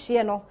wia ne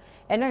hye no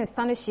ene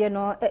nsa ne hye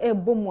no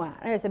ebomu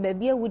a na se ba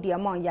bia wudi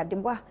ama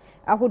yadebwa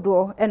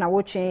ahodo na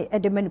wotwe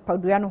de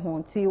manipadua no ho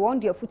nti won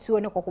de afutuo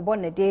ne kokobɔ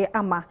ne de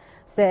ama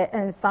se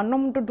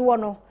nsanom dodo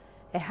no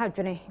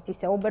hadwene nti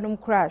se wobenom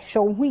kra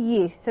hwɛ ho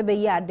yie se be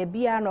ya da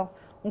bia no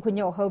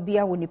nkonya wo ha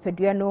bia wo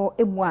nipadua no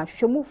emu a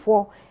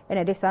hwemufo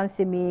na de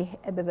sansemi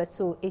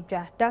ebebeto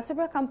edwa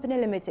Dasebra Company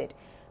Limited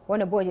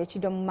wona boy ya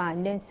chidom ma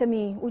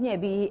nensemi unya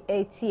bi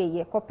etie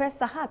ye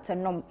kopesa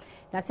hatenom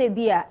na se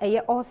bia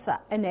eye osa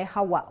na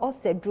hawa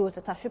osa dro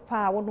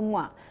tatahwepa wonom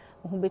a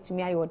ho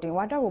betumi ayoden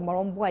wada wo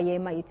morombo aye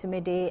ma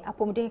yetime de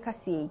apomden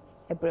Kasee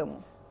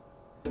ebremu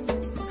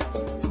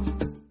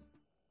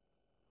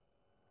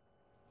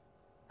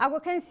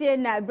Agokensie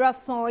na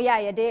brason ya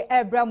yede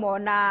ebramo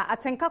na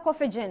atenka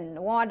kofegen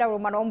wada wo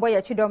morombo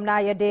ya chidom na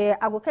yede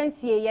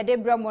agokensie yede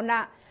bramo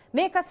na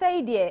me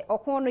Kasee de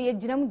okon no ye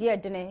ginam de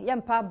dene ye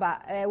mpa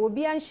ba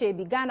obi anhye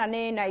bi Ghana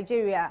ne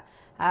Nigeria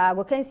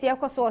agokensie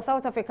akoso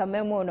South Africa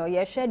memo no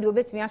ye hwe de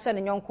obetumi ahye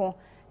ne nyonko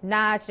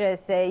na kyerɛ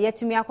sɛ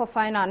yɛtumi akɔ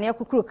final na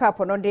yakukuru cup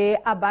no de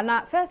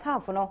abana first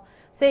half no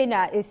say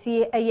na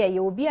esi eye ye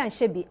obi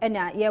anhye bi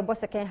ena ye bo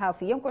second half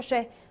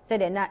yenkwohwe say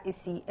de na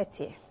esi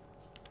etie.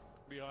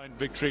 Behind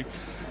victory,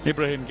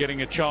 Ibrahim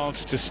getting a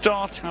chance to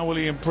start. How will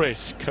he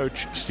impress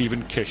coach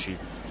Stephen Kasee?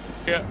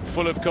 Yeah,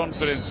 full of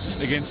confidence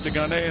against a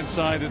Ghanaian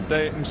side that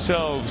they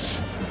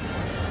themselves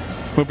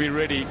will be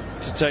ready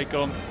to take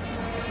on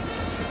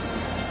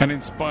an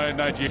inspired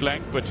Nigerian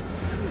flank, but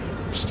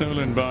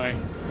stolen by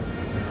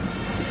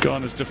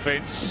Ghana's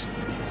defence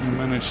and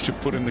managed to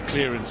put in the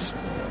clearance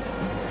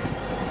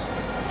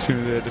to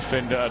their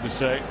defender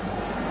Osei.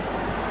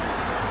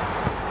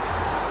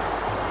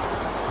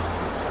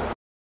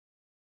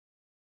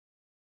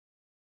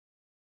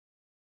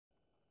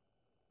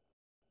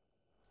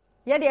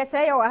 Yede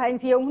say wa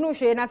hanti ehunu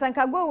hwe na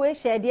sanka go we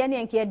shede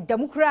ne nke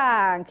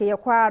damukra nke ye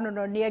kwa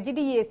no ne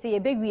agidi ye se ye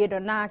bewie do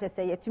na che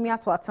se yetumi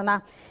ato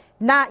atena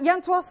na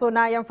yento so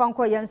na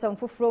yemfanko yensam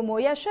fufuro mo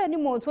ye hwe ni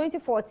mo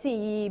 2014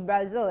 yi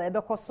Brazil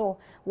ebekoso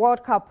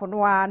World Cup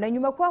no a na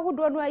nyumaku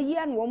ahodo no ayi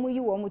an wo mu yi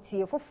wo mu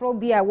tie fufuro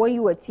bia wo yi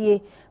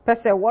watie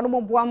pese wo no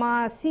mo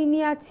boama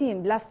senior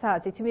team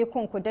Blasters etumi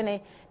konko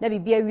de na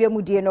bibia wie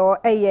mu die no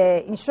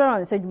eye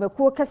insurance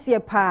adwumaku kase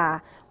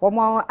pa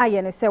womo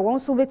ayene se won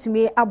so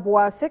betumi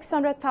aboa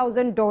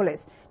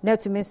 $600,000 na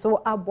tumi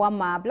so aboa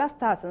ma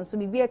Blasters nso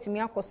bibia tumi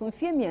akoso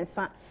mfie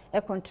miensa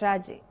e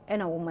contract e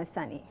na wo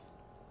masani.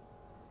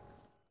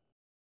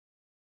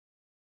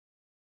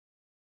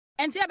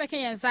 Enti abeke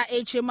yensa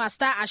HM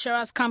Star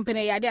Assurance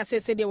Company yade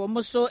asese de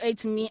wo so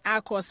 8me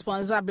akọ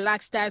sponsor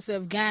Black Stars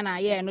of Ghana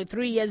no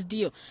 3 years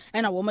deal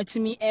and a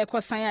womatimi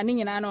ekosan ya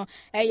nyina no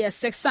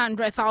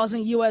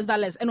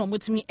 $600,000 and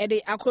womatimi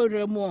ede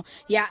akọre mu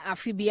ya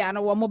afibia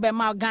no wo be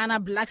ma Ghana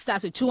Black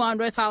Stars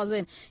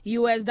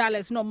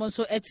 $200,000 no mo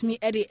so 8me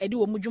ede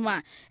wo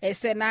mudwuma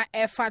ese na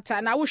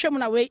efata na wohwem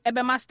na we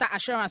ebe Master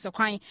Assurance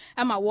kwan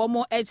ama wo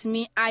mo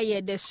 8me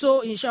aye the so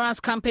insurance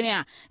company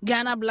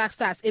Ghana Black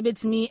Stars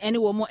ebetimi ene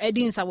wo mo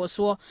edinsa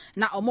woso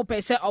na omo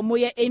pese omo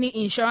ye any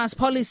insurance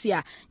policy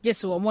a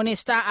just omo ne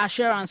Star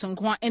Assurance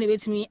nko ene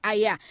betimi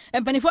aya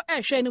empanifo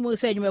ehwe ni mu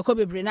se adwumako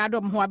bebre na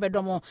adom ho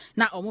abedomo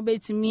na omo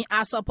betimi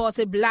a support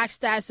Black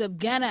Stars of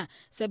Ghana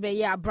se be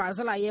ya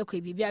Brazil aye kwa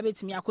bibia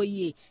betimi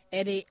akoyie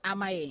ede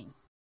amaye.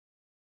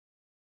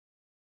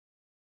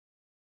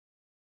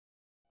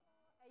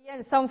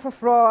 Some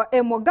for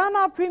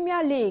Ghana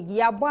Premier League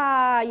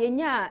yaba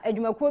yenya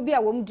adwumako bi a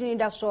wom din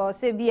da so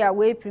se bi a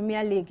we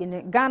Premier League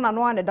ne Ghana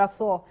no ane da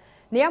so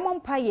ne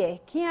yamompaye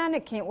kia ne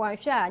ken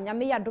wanhwe a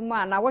nyame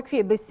yadoma na wotwe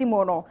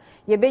ebesimo no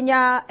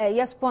yebenya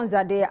ye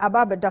sponsor de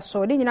ababe da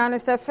so ni nyina ne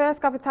se First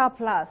Capital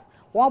Plus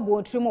won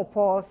bo trimo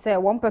po se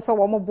won peso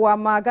won boa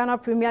ma Ghana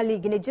Premier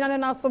League ne gina ne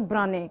na so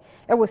brane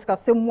e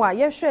wosikasemu a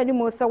ye hwe ni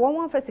mo se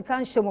won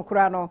fesika nhye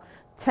kura no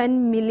 $10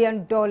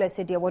 million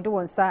e de wodo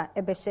wonsa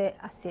e be hye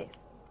ase.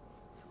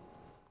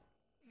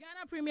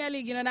 Premier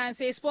League na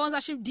say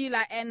sponsorship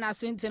dealer and na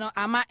so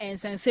ama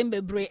ensensem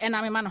bebre and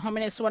na me man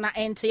homene so na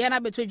ente ya na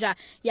betodwa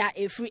ya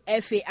efri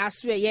FA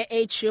aswe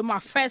ye HM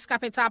First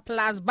Capital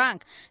Plus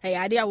Bank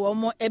ya de wo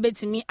mo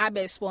ebetimi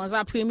abe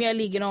sponsor Premier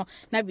League no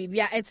na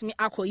bibia etimi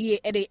akoyie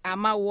ede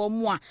ama wo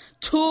mo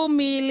 $2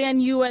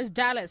 million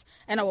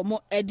and wo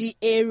mo edi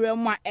area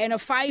mo and a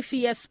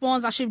 5-year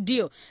sponsorship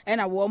deal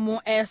and wo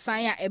mo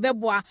sign ya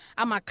ebeboa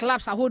ama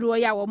clubs ahodo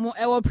ya wo mo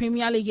ewo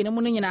Premier League no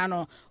mu nyina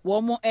no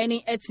wo mo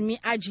eni etimi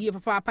agi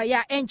papa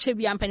ya enche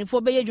bia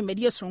mpanifo be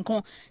yedwumadi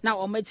esonko na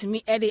o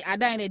matimi ede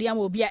adan na de am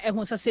obi a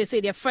ehun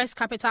sese the First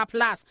Capital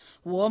Plus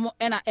wo mo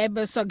na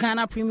ebeso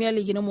Ghana Premier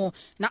League no mo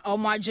na o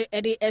mo age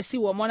ede esi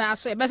wo mo na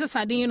so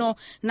ebesesa din no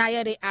na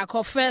ye de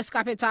akọ First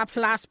Capital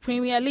Plus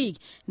Premier League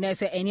na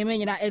se enyeme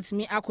nyina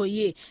etimi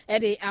akoyie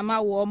ede ama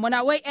wo mo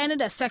na we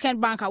end the second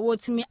bank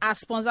awotimi a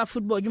sponsor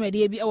football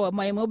dwumadi bi e wo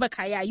mo be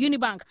kaya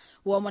Unibank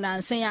wo mo na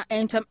nsen ya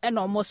entem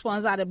no mo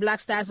sponsor the Black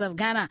Stars of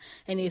Ghana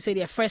and he say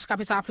the First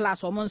Capital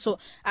Plus wo mo so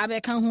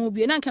abekan hu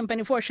bi na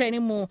company for hwe ni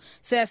mu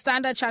say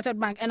Standard Chartered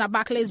Bank and a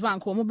Barclays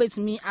Bank wo mo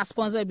betimi a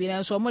sponsor bi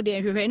na so mo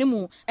de hwe ni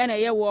mu ena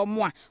ye wo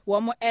mo a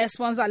wo mo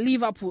sponsor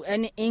Liverpool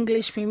and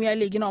English Premier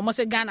League na mo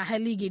say Ghana ha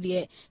league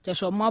de je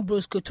so mo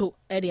broskoto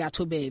e de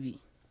ato baby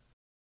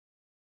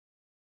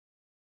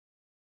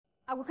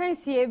agukan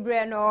sie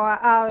bre no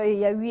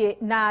ya wie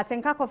na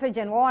tenka coffee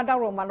gen wo da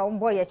roma no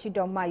mbo ya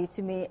chidom ma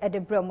yitumi e de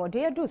bre mo de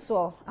edu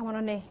so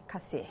amono ne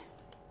Kasee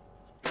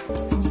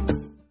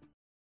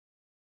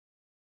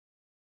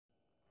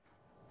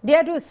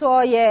Dedu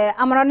so ye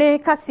amarone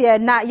Kasee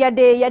na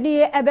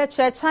yade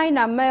ebetre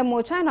China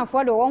memo China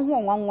for the won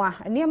ho nwanwa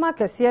niema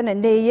Kasee na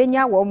ne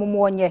yenya wo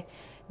momonye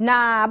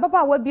na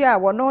baba wa bia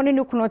wo no ne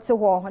kunu te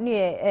ho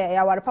ne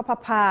yaware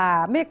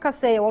papa me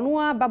Kasee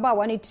wono baba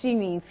wa ne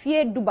trinwi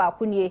fie duba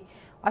kunie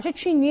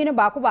ahwetwi nwi ne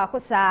baako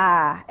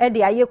saa e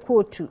de aye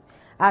kotu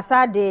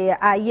asade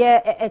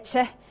aye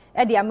eche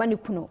e de amani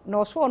kunu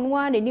na so ono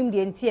a nanim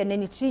de ntie na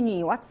ne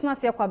trinwi watena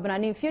se kwabena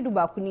ne fie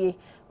duba kunie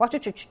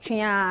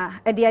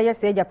watwetwetwea ede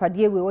ayese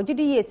japade we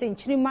ogidi yese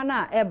nchirima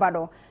na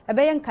ebado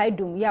ebeye nkai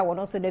dum ya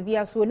wono so da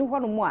bia so ni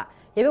hono mu a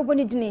yebebo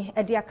ni dini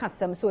ede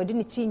akasem so odi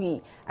ni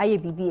chinwi aye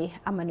bibie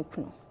amane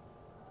kunu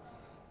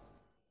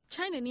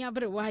China ni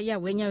abrewa ya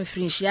wenya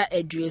mfrinhia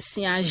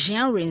eduosia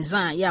Jean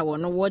Renzan ya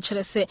wono wo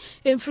kire se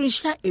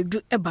mfrinhia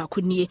edu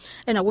ebakonie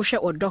na wo hwe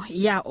odo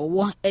ya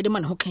owo edema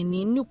ne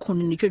hokani ni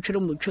kunu ni twetwere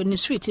mutwo ni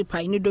sweet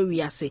pie ni do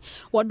wiase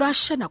wodo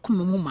ahye na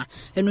komamuma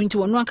eno nti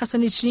wono akasa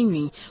ne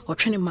chirinwi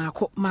otwene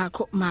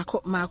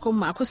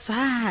maako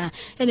saa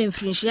ene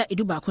mfrinhia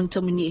edu ba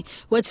kontam ni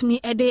watimi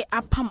ede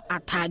apam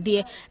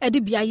atade ede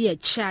bia ye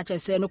cha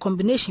se no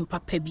combination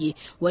papa bie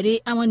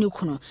wore amani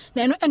kunu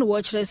na eno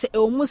wo kire se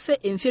ewmu se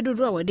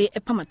emfedodo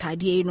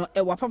epamatade no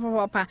ewa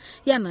papa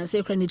ya na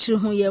se kra ni tiri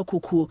ho ye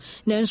kokuo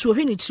na nso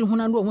ohwe ni tiri ho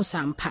na no ho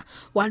sampa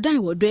wadan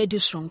wodo edi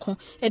sonko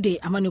ede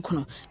amane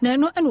kono na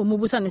no ene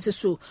omubusa ne se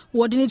so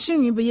wode ni tiri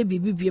nwi be ye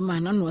bibibie ma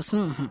na no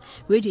so ho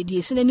we de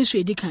die sine ni so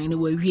edi kan ne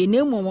wa wie na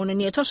emu no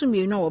ne etoso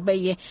mienu na wo be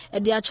ye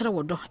ede a kire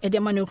wodo ede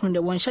amane kono de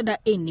won hyeda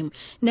enim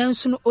na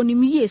nso no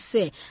onimi ye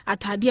se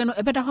atade no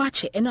ebeda ho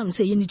ache enam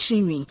se ye ni tiri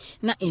nwi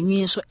na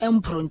enwi so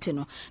empronte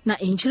no na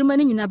enchirima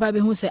ne nyina ba be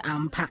hu se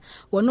ampa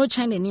wono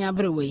China ni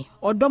abrewe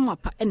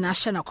odomapa na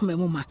ahye na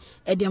komamuma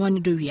ede amane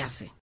do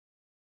wiase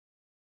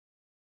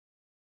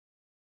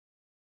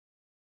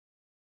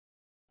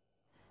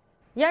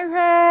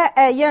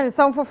Yanhwe yen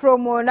sanfofro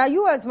mu na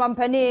US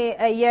mampani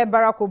ye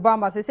Barack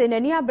Obama se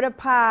nani abre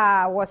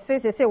pa wo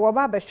se wo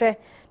ba behwe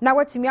na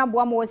watimi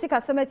aboa mo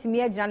sika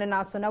sematimi agina ne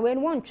na so na we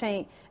won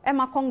twen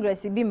ema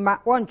congress bi ma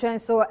won twen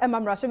so ema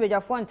mrasho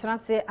bedwafo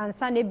ntrase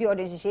ansa na bi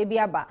ode hihye bi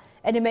aba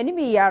ene mani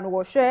mi ya no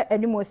wo hwe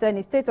animo se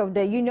ni State of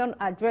the Union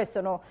address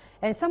no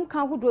and some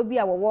kan hodo bi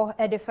a wo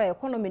e de fa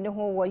economy ne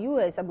ho wo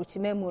US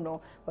abutima mu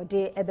no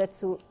ode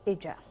ebetu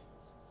edwa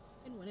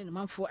ne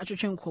manfo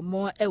atwetwe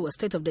nkomo e wo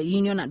State of the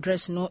Union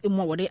address no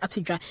emu wode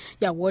atedwa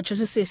ya wo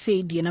kyese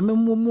se die na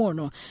memmumu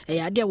no e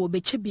ya de wo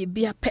beche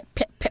bibia pe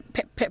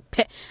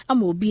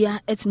ama obia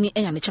etimi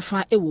eya ne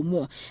chefa ewo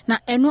mu na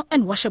eno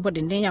en wahye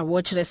bodenden ya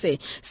wo kyere se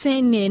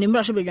ne ne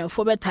mrahye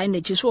bedwanfo betai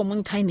na chi so wo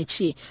muntai na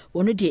chi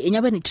wono de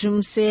enya ba ne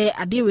tirim se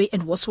adewe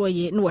en wo so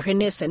ye no wohwe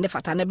ne se ne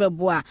fata ne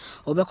bebo a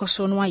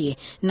obekoso no aye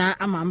na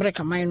ama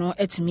America man no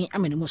etimi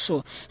amene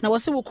so na wo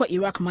se wo kɔ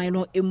Iraq man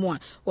no emu a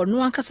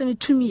wono ankasa ne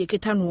tumi ye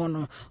kita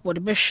no wode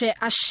behwe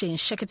ahye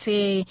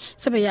shekete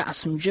sebe ya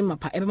asomdwe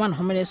mapa ebema no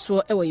homene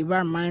so ewo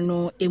Iraq man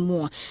no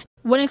emu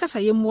When kasa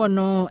yemu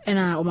no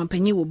ena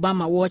omampanyi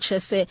Obama wo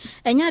kyerese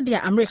enya de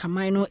America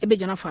man no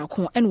ebegyana fa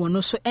ko ene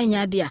wono so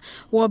enya de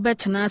wo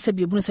betena se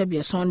biebunu se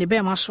bieson ne be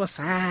ma so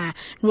saa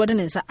no wode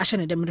ne nsa ahye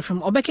ne dem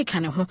refem obekeka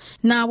ne ho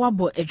na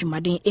wabo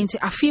adwumaden enti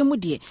afie mu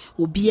de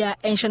obia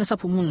enhye ne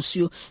sapo mu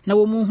nsuo na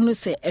wo mu hunu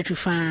se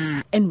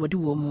atwifa ene wode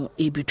wo mu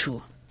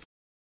ebitu.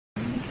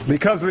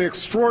 Because of the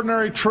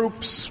extraordinary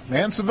troops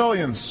and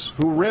civilians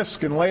who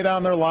risk and lay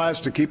down their lives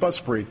to keep us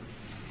free,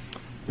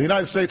 the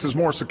United States is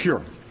more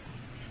secure.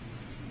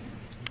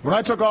 When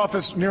I took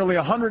office, nearly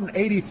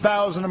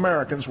 180,000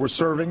 Americans were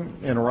serving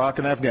in Iraq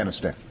and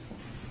Afghanistan.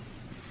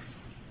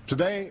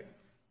 Today,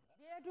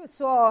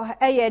 so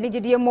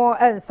nigidie mo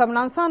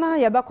samnansana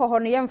yebekɔ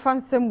hɔ no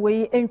yemfansem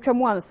wei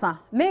entwamu ansa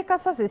meka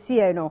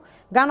sasese no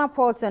Ghana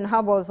Ports and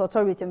Harbours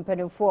Authority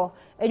mpanimfo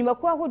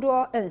enyimaku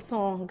ahodo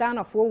enso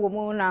Ghana fo wo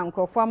mu na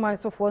nkrofo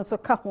amansofo nso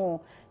ka ho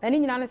na ni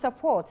nyina ne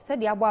support said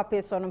abo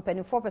apeso no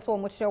mpanimfo pese wo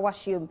mo kyerɛ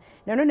wahyeum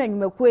na no na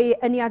enyimaku yi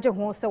ani agye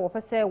ho se wo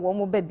pese wo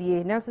mo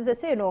babie na nso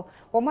sese no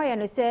wo mo ye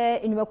ne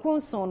se enyimaku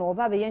nso no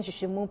oba be ye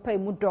nhwehwemu pai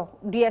mu dɔ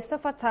de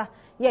sefata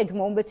ye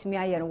adwuma wo betumi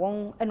aye no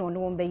won ene ono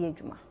won be ye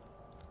adwuma.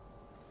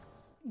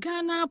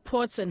 Ghana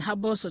Ports and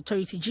Harbours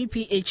Authority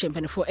GPH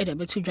mpanifo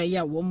edebetu dwa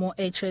ya wo mo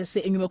ekyerese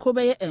enwumako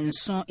beye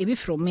enso ebi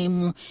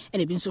fromemu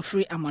ene bi nso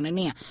free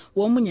amonene a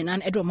wo mo nyina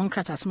na edo mo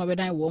nkrata asema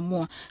bedan wo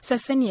mo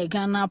sesene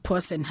Ghana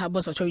Ports and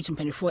Harbours Authority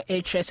mpanifo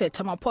ekyerese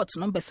Tama Port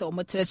no bese wo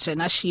mo tretre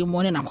na hye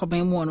mu ne na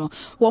kwaban mu no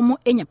wo mo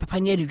enya papa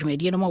ne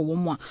adwumadie no ma wo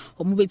mo a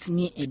wo mo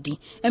betimi edi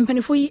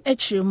mpanifo yi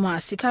ekyire mu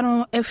a sika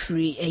no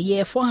afri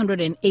eye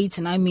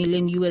 $489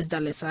 million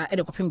a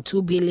ede kopem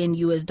 $2 billion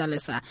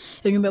a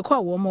enwumako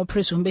a wo mo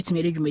preso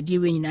betimi dwumadie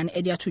we nyina na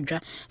ede atodwa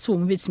se wo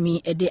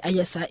betimi ede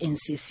ayesa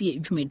NCC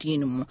dwumadie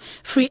no mu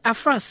free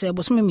afrase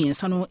bosome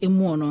miensa no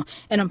emu no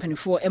ena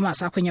mpanifo ema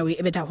asa kwanya we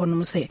ebeda ho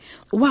no se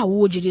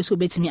wo gide so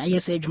betimi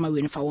ayesa adwuma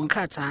we no fa won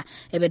krata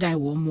ebeda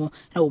wo mu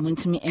na wo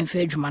ntimi emfa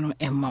adwuma no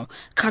emma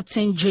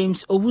Captain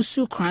James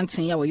Owusu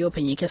Cranton ya wo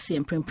yopanyi kese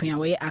emprempren a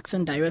wo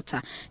acting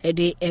director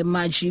ede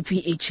ema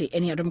GPH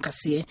ene Adom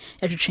Kasee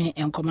etwetwe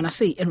enkomo na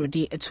sei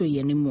enrode eto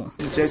ye ne mu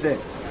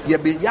ye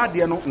be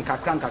yade no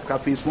nkakra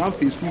phase 1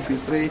 phase 2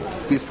 phase 3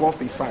 phase 4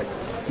 phase 5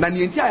 na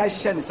nienti a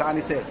yahye ne saa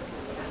ne say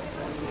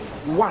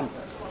 1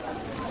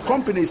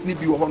 companies ni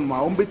bi wo hono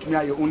ma on betumi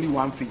aye only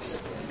one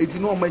phase eti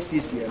no ma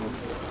siesie no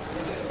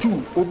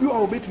 2 obi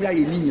o betumi aye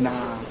ni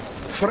nyina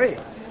 3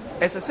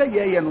 esese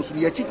ye no so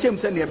ye chichem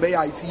se ne be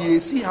ya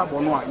si ha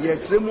bono a ye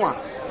tremu a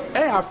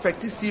e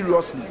affect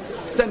seriously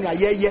se ne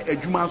ye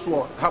adwuma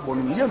so ha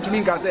bono ye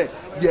ntumi nka se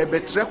ye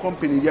betre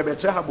company ye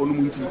betre ha bono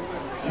munti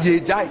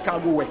ye jai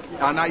cargo work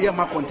ana ye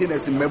ma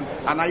containers mem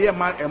ana ye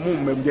ma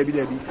emum mem debi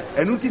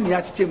enu ti ni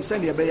achichem se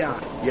ne be ya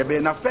ye be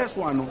na first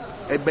one no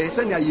e be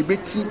se ne ye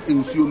beti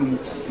ensuo no mu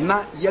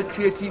na ye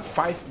create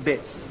 5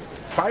 beds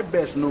 5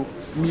 beds no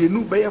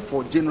mienu beye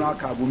for general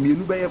cargo,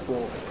 mienu beye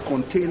for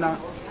container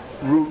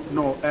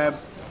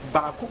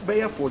baako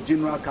beye for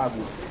general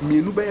cargo,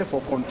 mienu beye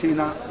for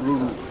container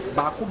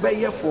baako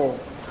beye for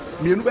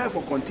mienu beye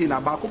for container,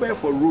 baako beye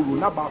for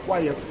na baako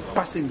aye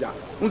passenger.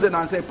 Unze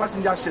na say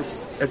passenger ships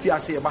if you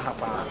say ba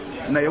hapa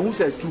na ye hu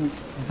say to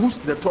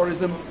boost the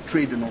tourism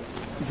trade no.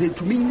 He said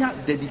to me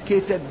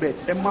dedicated bed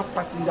emma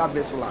passenger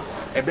vessel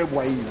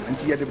ebeboa yi na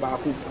nti ye de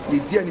baako ye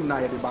di anim na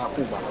ye de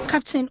baako ba.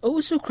 Captain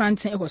Owusu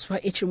Kranten was for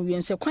HM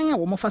Wiense kwanya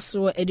wo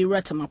mofaso e de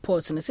Ratama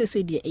port na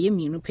say de eye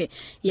mienu pe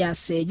ya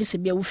say gise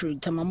bia wo firi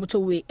Tamamoto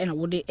we na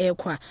wo de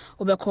ekwa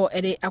obekọ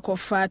e de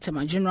akofa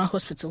Tama General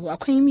Hospital ho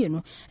akwan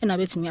mienu na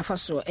betimi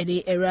afaso e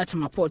de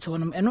Ratama port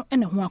honom eno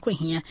ene ho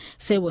akwahia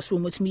say wo so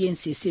motimi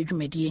yensiesi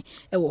adwumadie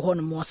e wo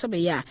honom wo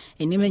sabe ya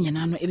enima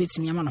nyana no e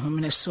betimi ama no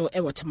homene so e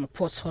wo Tama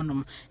port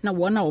honom na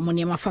wo na wo mo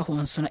niam afa ho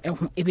nso no e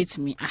ho e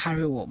betimi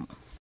ahare wo mo.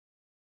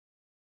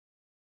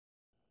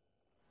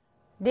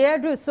 Dear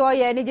Drew so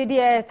ye ni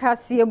jide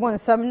Kasee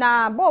bonsam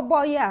na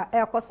bobo ya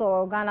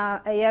ekoso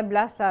Ghana ye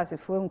Blasters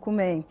fu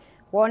nkumen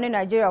won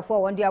Nigeria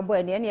for won dia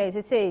boy ne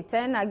ye say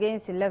 10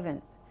 against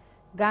 11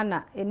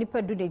 Ghana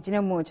enipa du de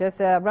gina mu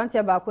chese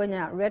brantia ba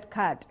kwanya red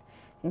card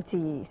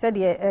nti said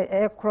ye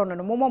ekro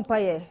no mo mpa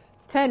ye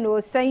 10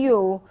 o san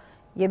yo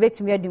ye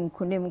betumi adi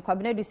nkunem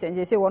kwabena du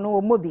senje say won wo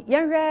mobi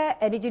yenhwe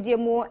enigide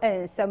mu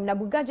ensam na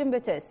bugagem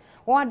betes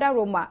won ada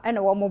Roma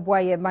na wo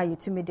moboa ye ma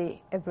yetumi de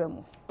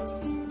ebremu.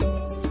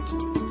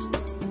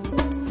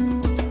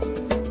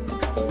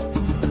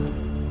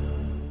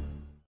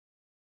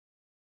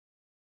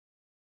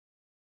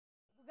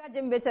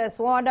 Jimbetes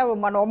wonder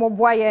woman or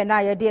moboye na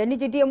ye de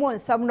nigide mu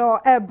nsam no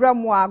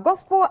ebramo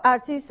Gospel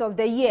Artist of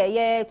the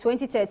Year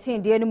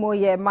 2013 de animo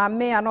ye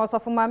mame and also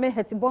for mame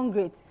Hetibon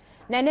Great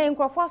na na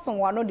nkrofo so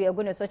wano de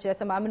ego ne so kire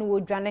se mame no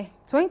wodwane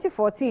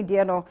 2014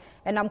 de no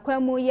enam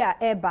kwamu ya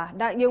eba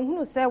da ye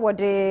hunu se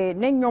wode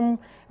nenwom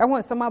eho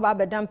nsam aba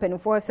abedam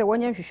penifo se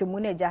wonya hwehwemu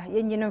na ja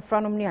ye nyine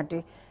mfranom ne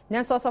ade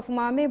nenso so for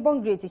mame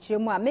Bon Great kire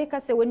mu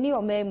ameka se woni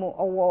omemu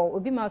owo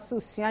obi maso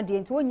sua de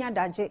nti wonya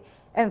daje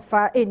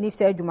emfa eni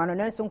se adwuma no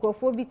nanso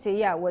nkrofo bi te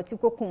ya wati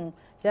kokun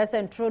se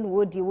centro no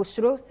wodi wo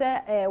suro se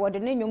wode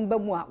ne nwom ba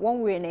mu a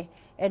won we ne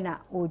na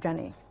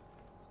wodwane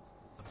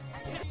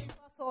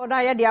so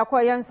da ya de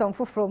akoya nsam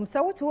fofrom se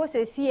wotu wo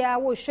se sia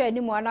wo hwe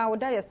animu ana wo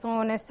da ye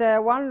son ne se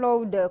one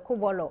love the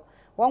kobolo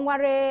won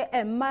ware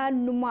emma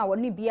numu a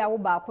woni bia wo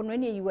ba ko no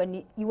ne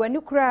yiwani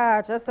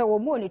kura se wo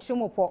mo ni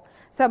trimopo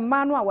se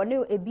mma no a woni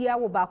ebia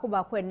wo ba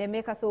ko enne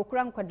meka se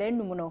okura nkwada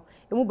numu no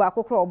emu ba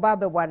ko kura oba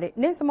bebwade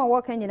ne nsema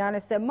wo kan nyina ne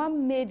se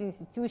man made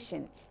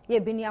institution ye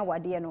bini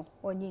awade no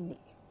onyini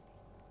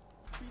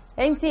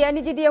enti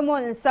ani gidie mo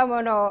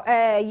nsam no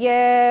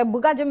ye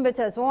bugagem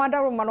betes won ada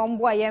Roma no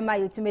mboa ye ma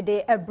yetumi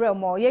de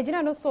ebremo ye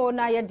gina no so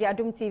na ye de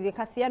Adom TV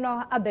Kasee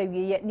no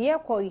abawie ye ne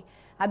ekoi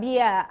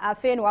abia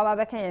afe no waba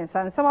beka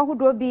yensa nsam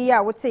ahodo bi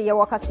ya wote ye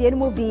Kasee no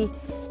mu bi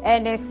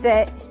ene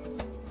se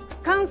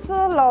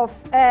Council of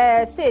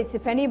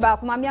State Penny ba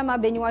kuma miama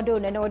benyiwa do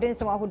ne wode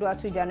nsam ahodo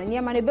atudwa no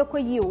niema ne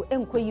bekoyi o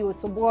enkoyi o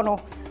so bo no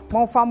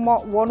monfa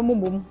mo wono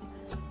mumum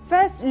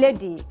First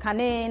Lady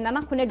kane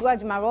nana kone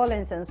duajima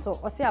Rollins nso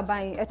ose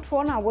aban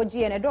etro na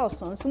wogie ne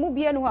doso nso mu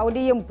bie no a wode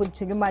ye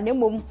mpuntunuma ne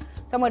mom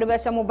samode be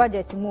hye mo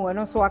budget mu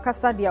no so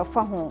akasa de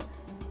afa ho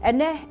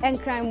ene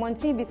enkran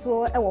montin bi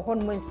so e wo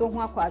hono nso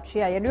ho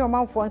akwatwe a ye de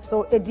omanfo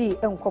nso edi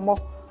enkomo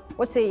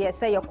wote ye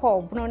se ye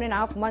call buno ne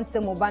na afuma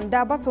nsemu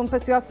banda bato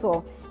mpesua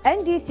so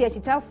NDC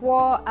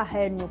achitafo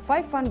ahenu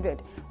 500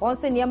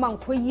 onse niema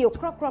nkoyie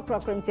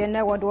krokrokrokro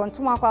ntene wode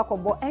wontuma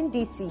akwakobo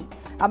NDC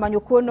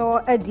amanyoko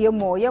no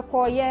adiemo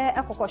yekọ ye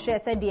ekokọhwe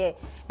se de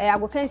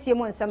agokansie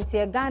mo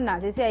nsamtie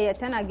Ghana se ye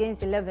 10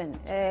 against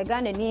 11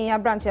 Ghana ni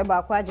abrante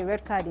ba kwa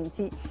red card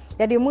nti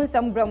ye de mo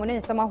nsam bramo ne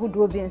nsam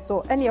ahodo bi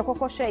nso ene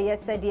yekokọhwe ye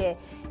se de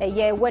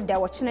ye weda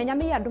wo chena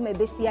nyame ya dom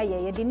ebesia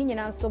ye de ni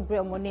nyina nso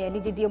bramo ne ni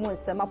gidie mo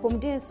nsam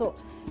apomdin nso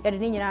ye de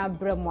ni nyina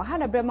bramo ha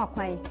na bramo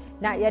kwan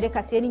na ye de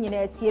Kasee ni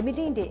nyina asie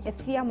midin de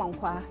afia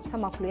mankwa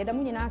tamaklo ye da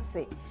mo nyina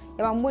ase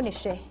ye ma mo ne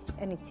hwe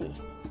ene tie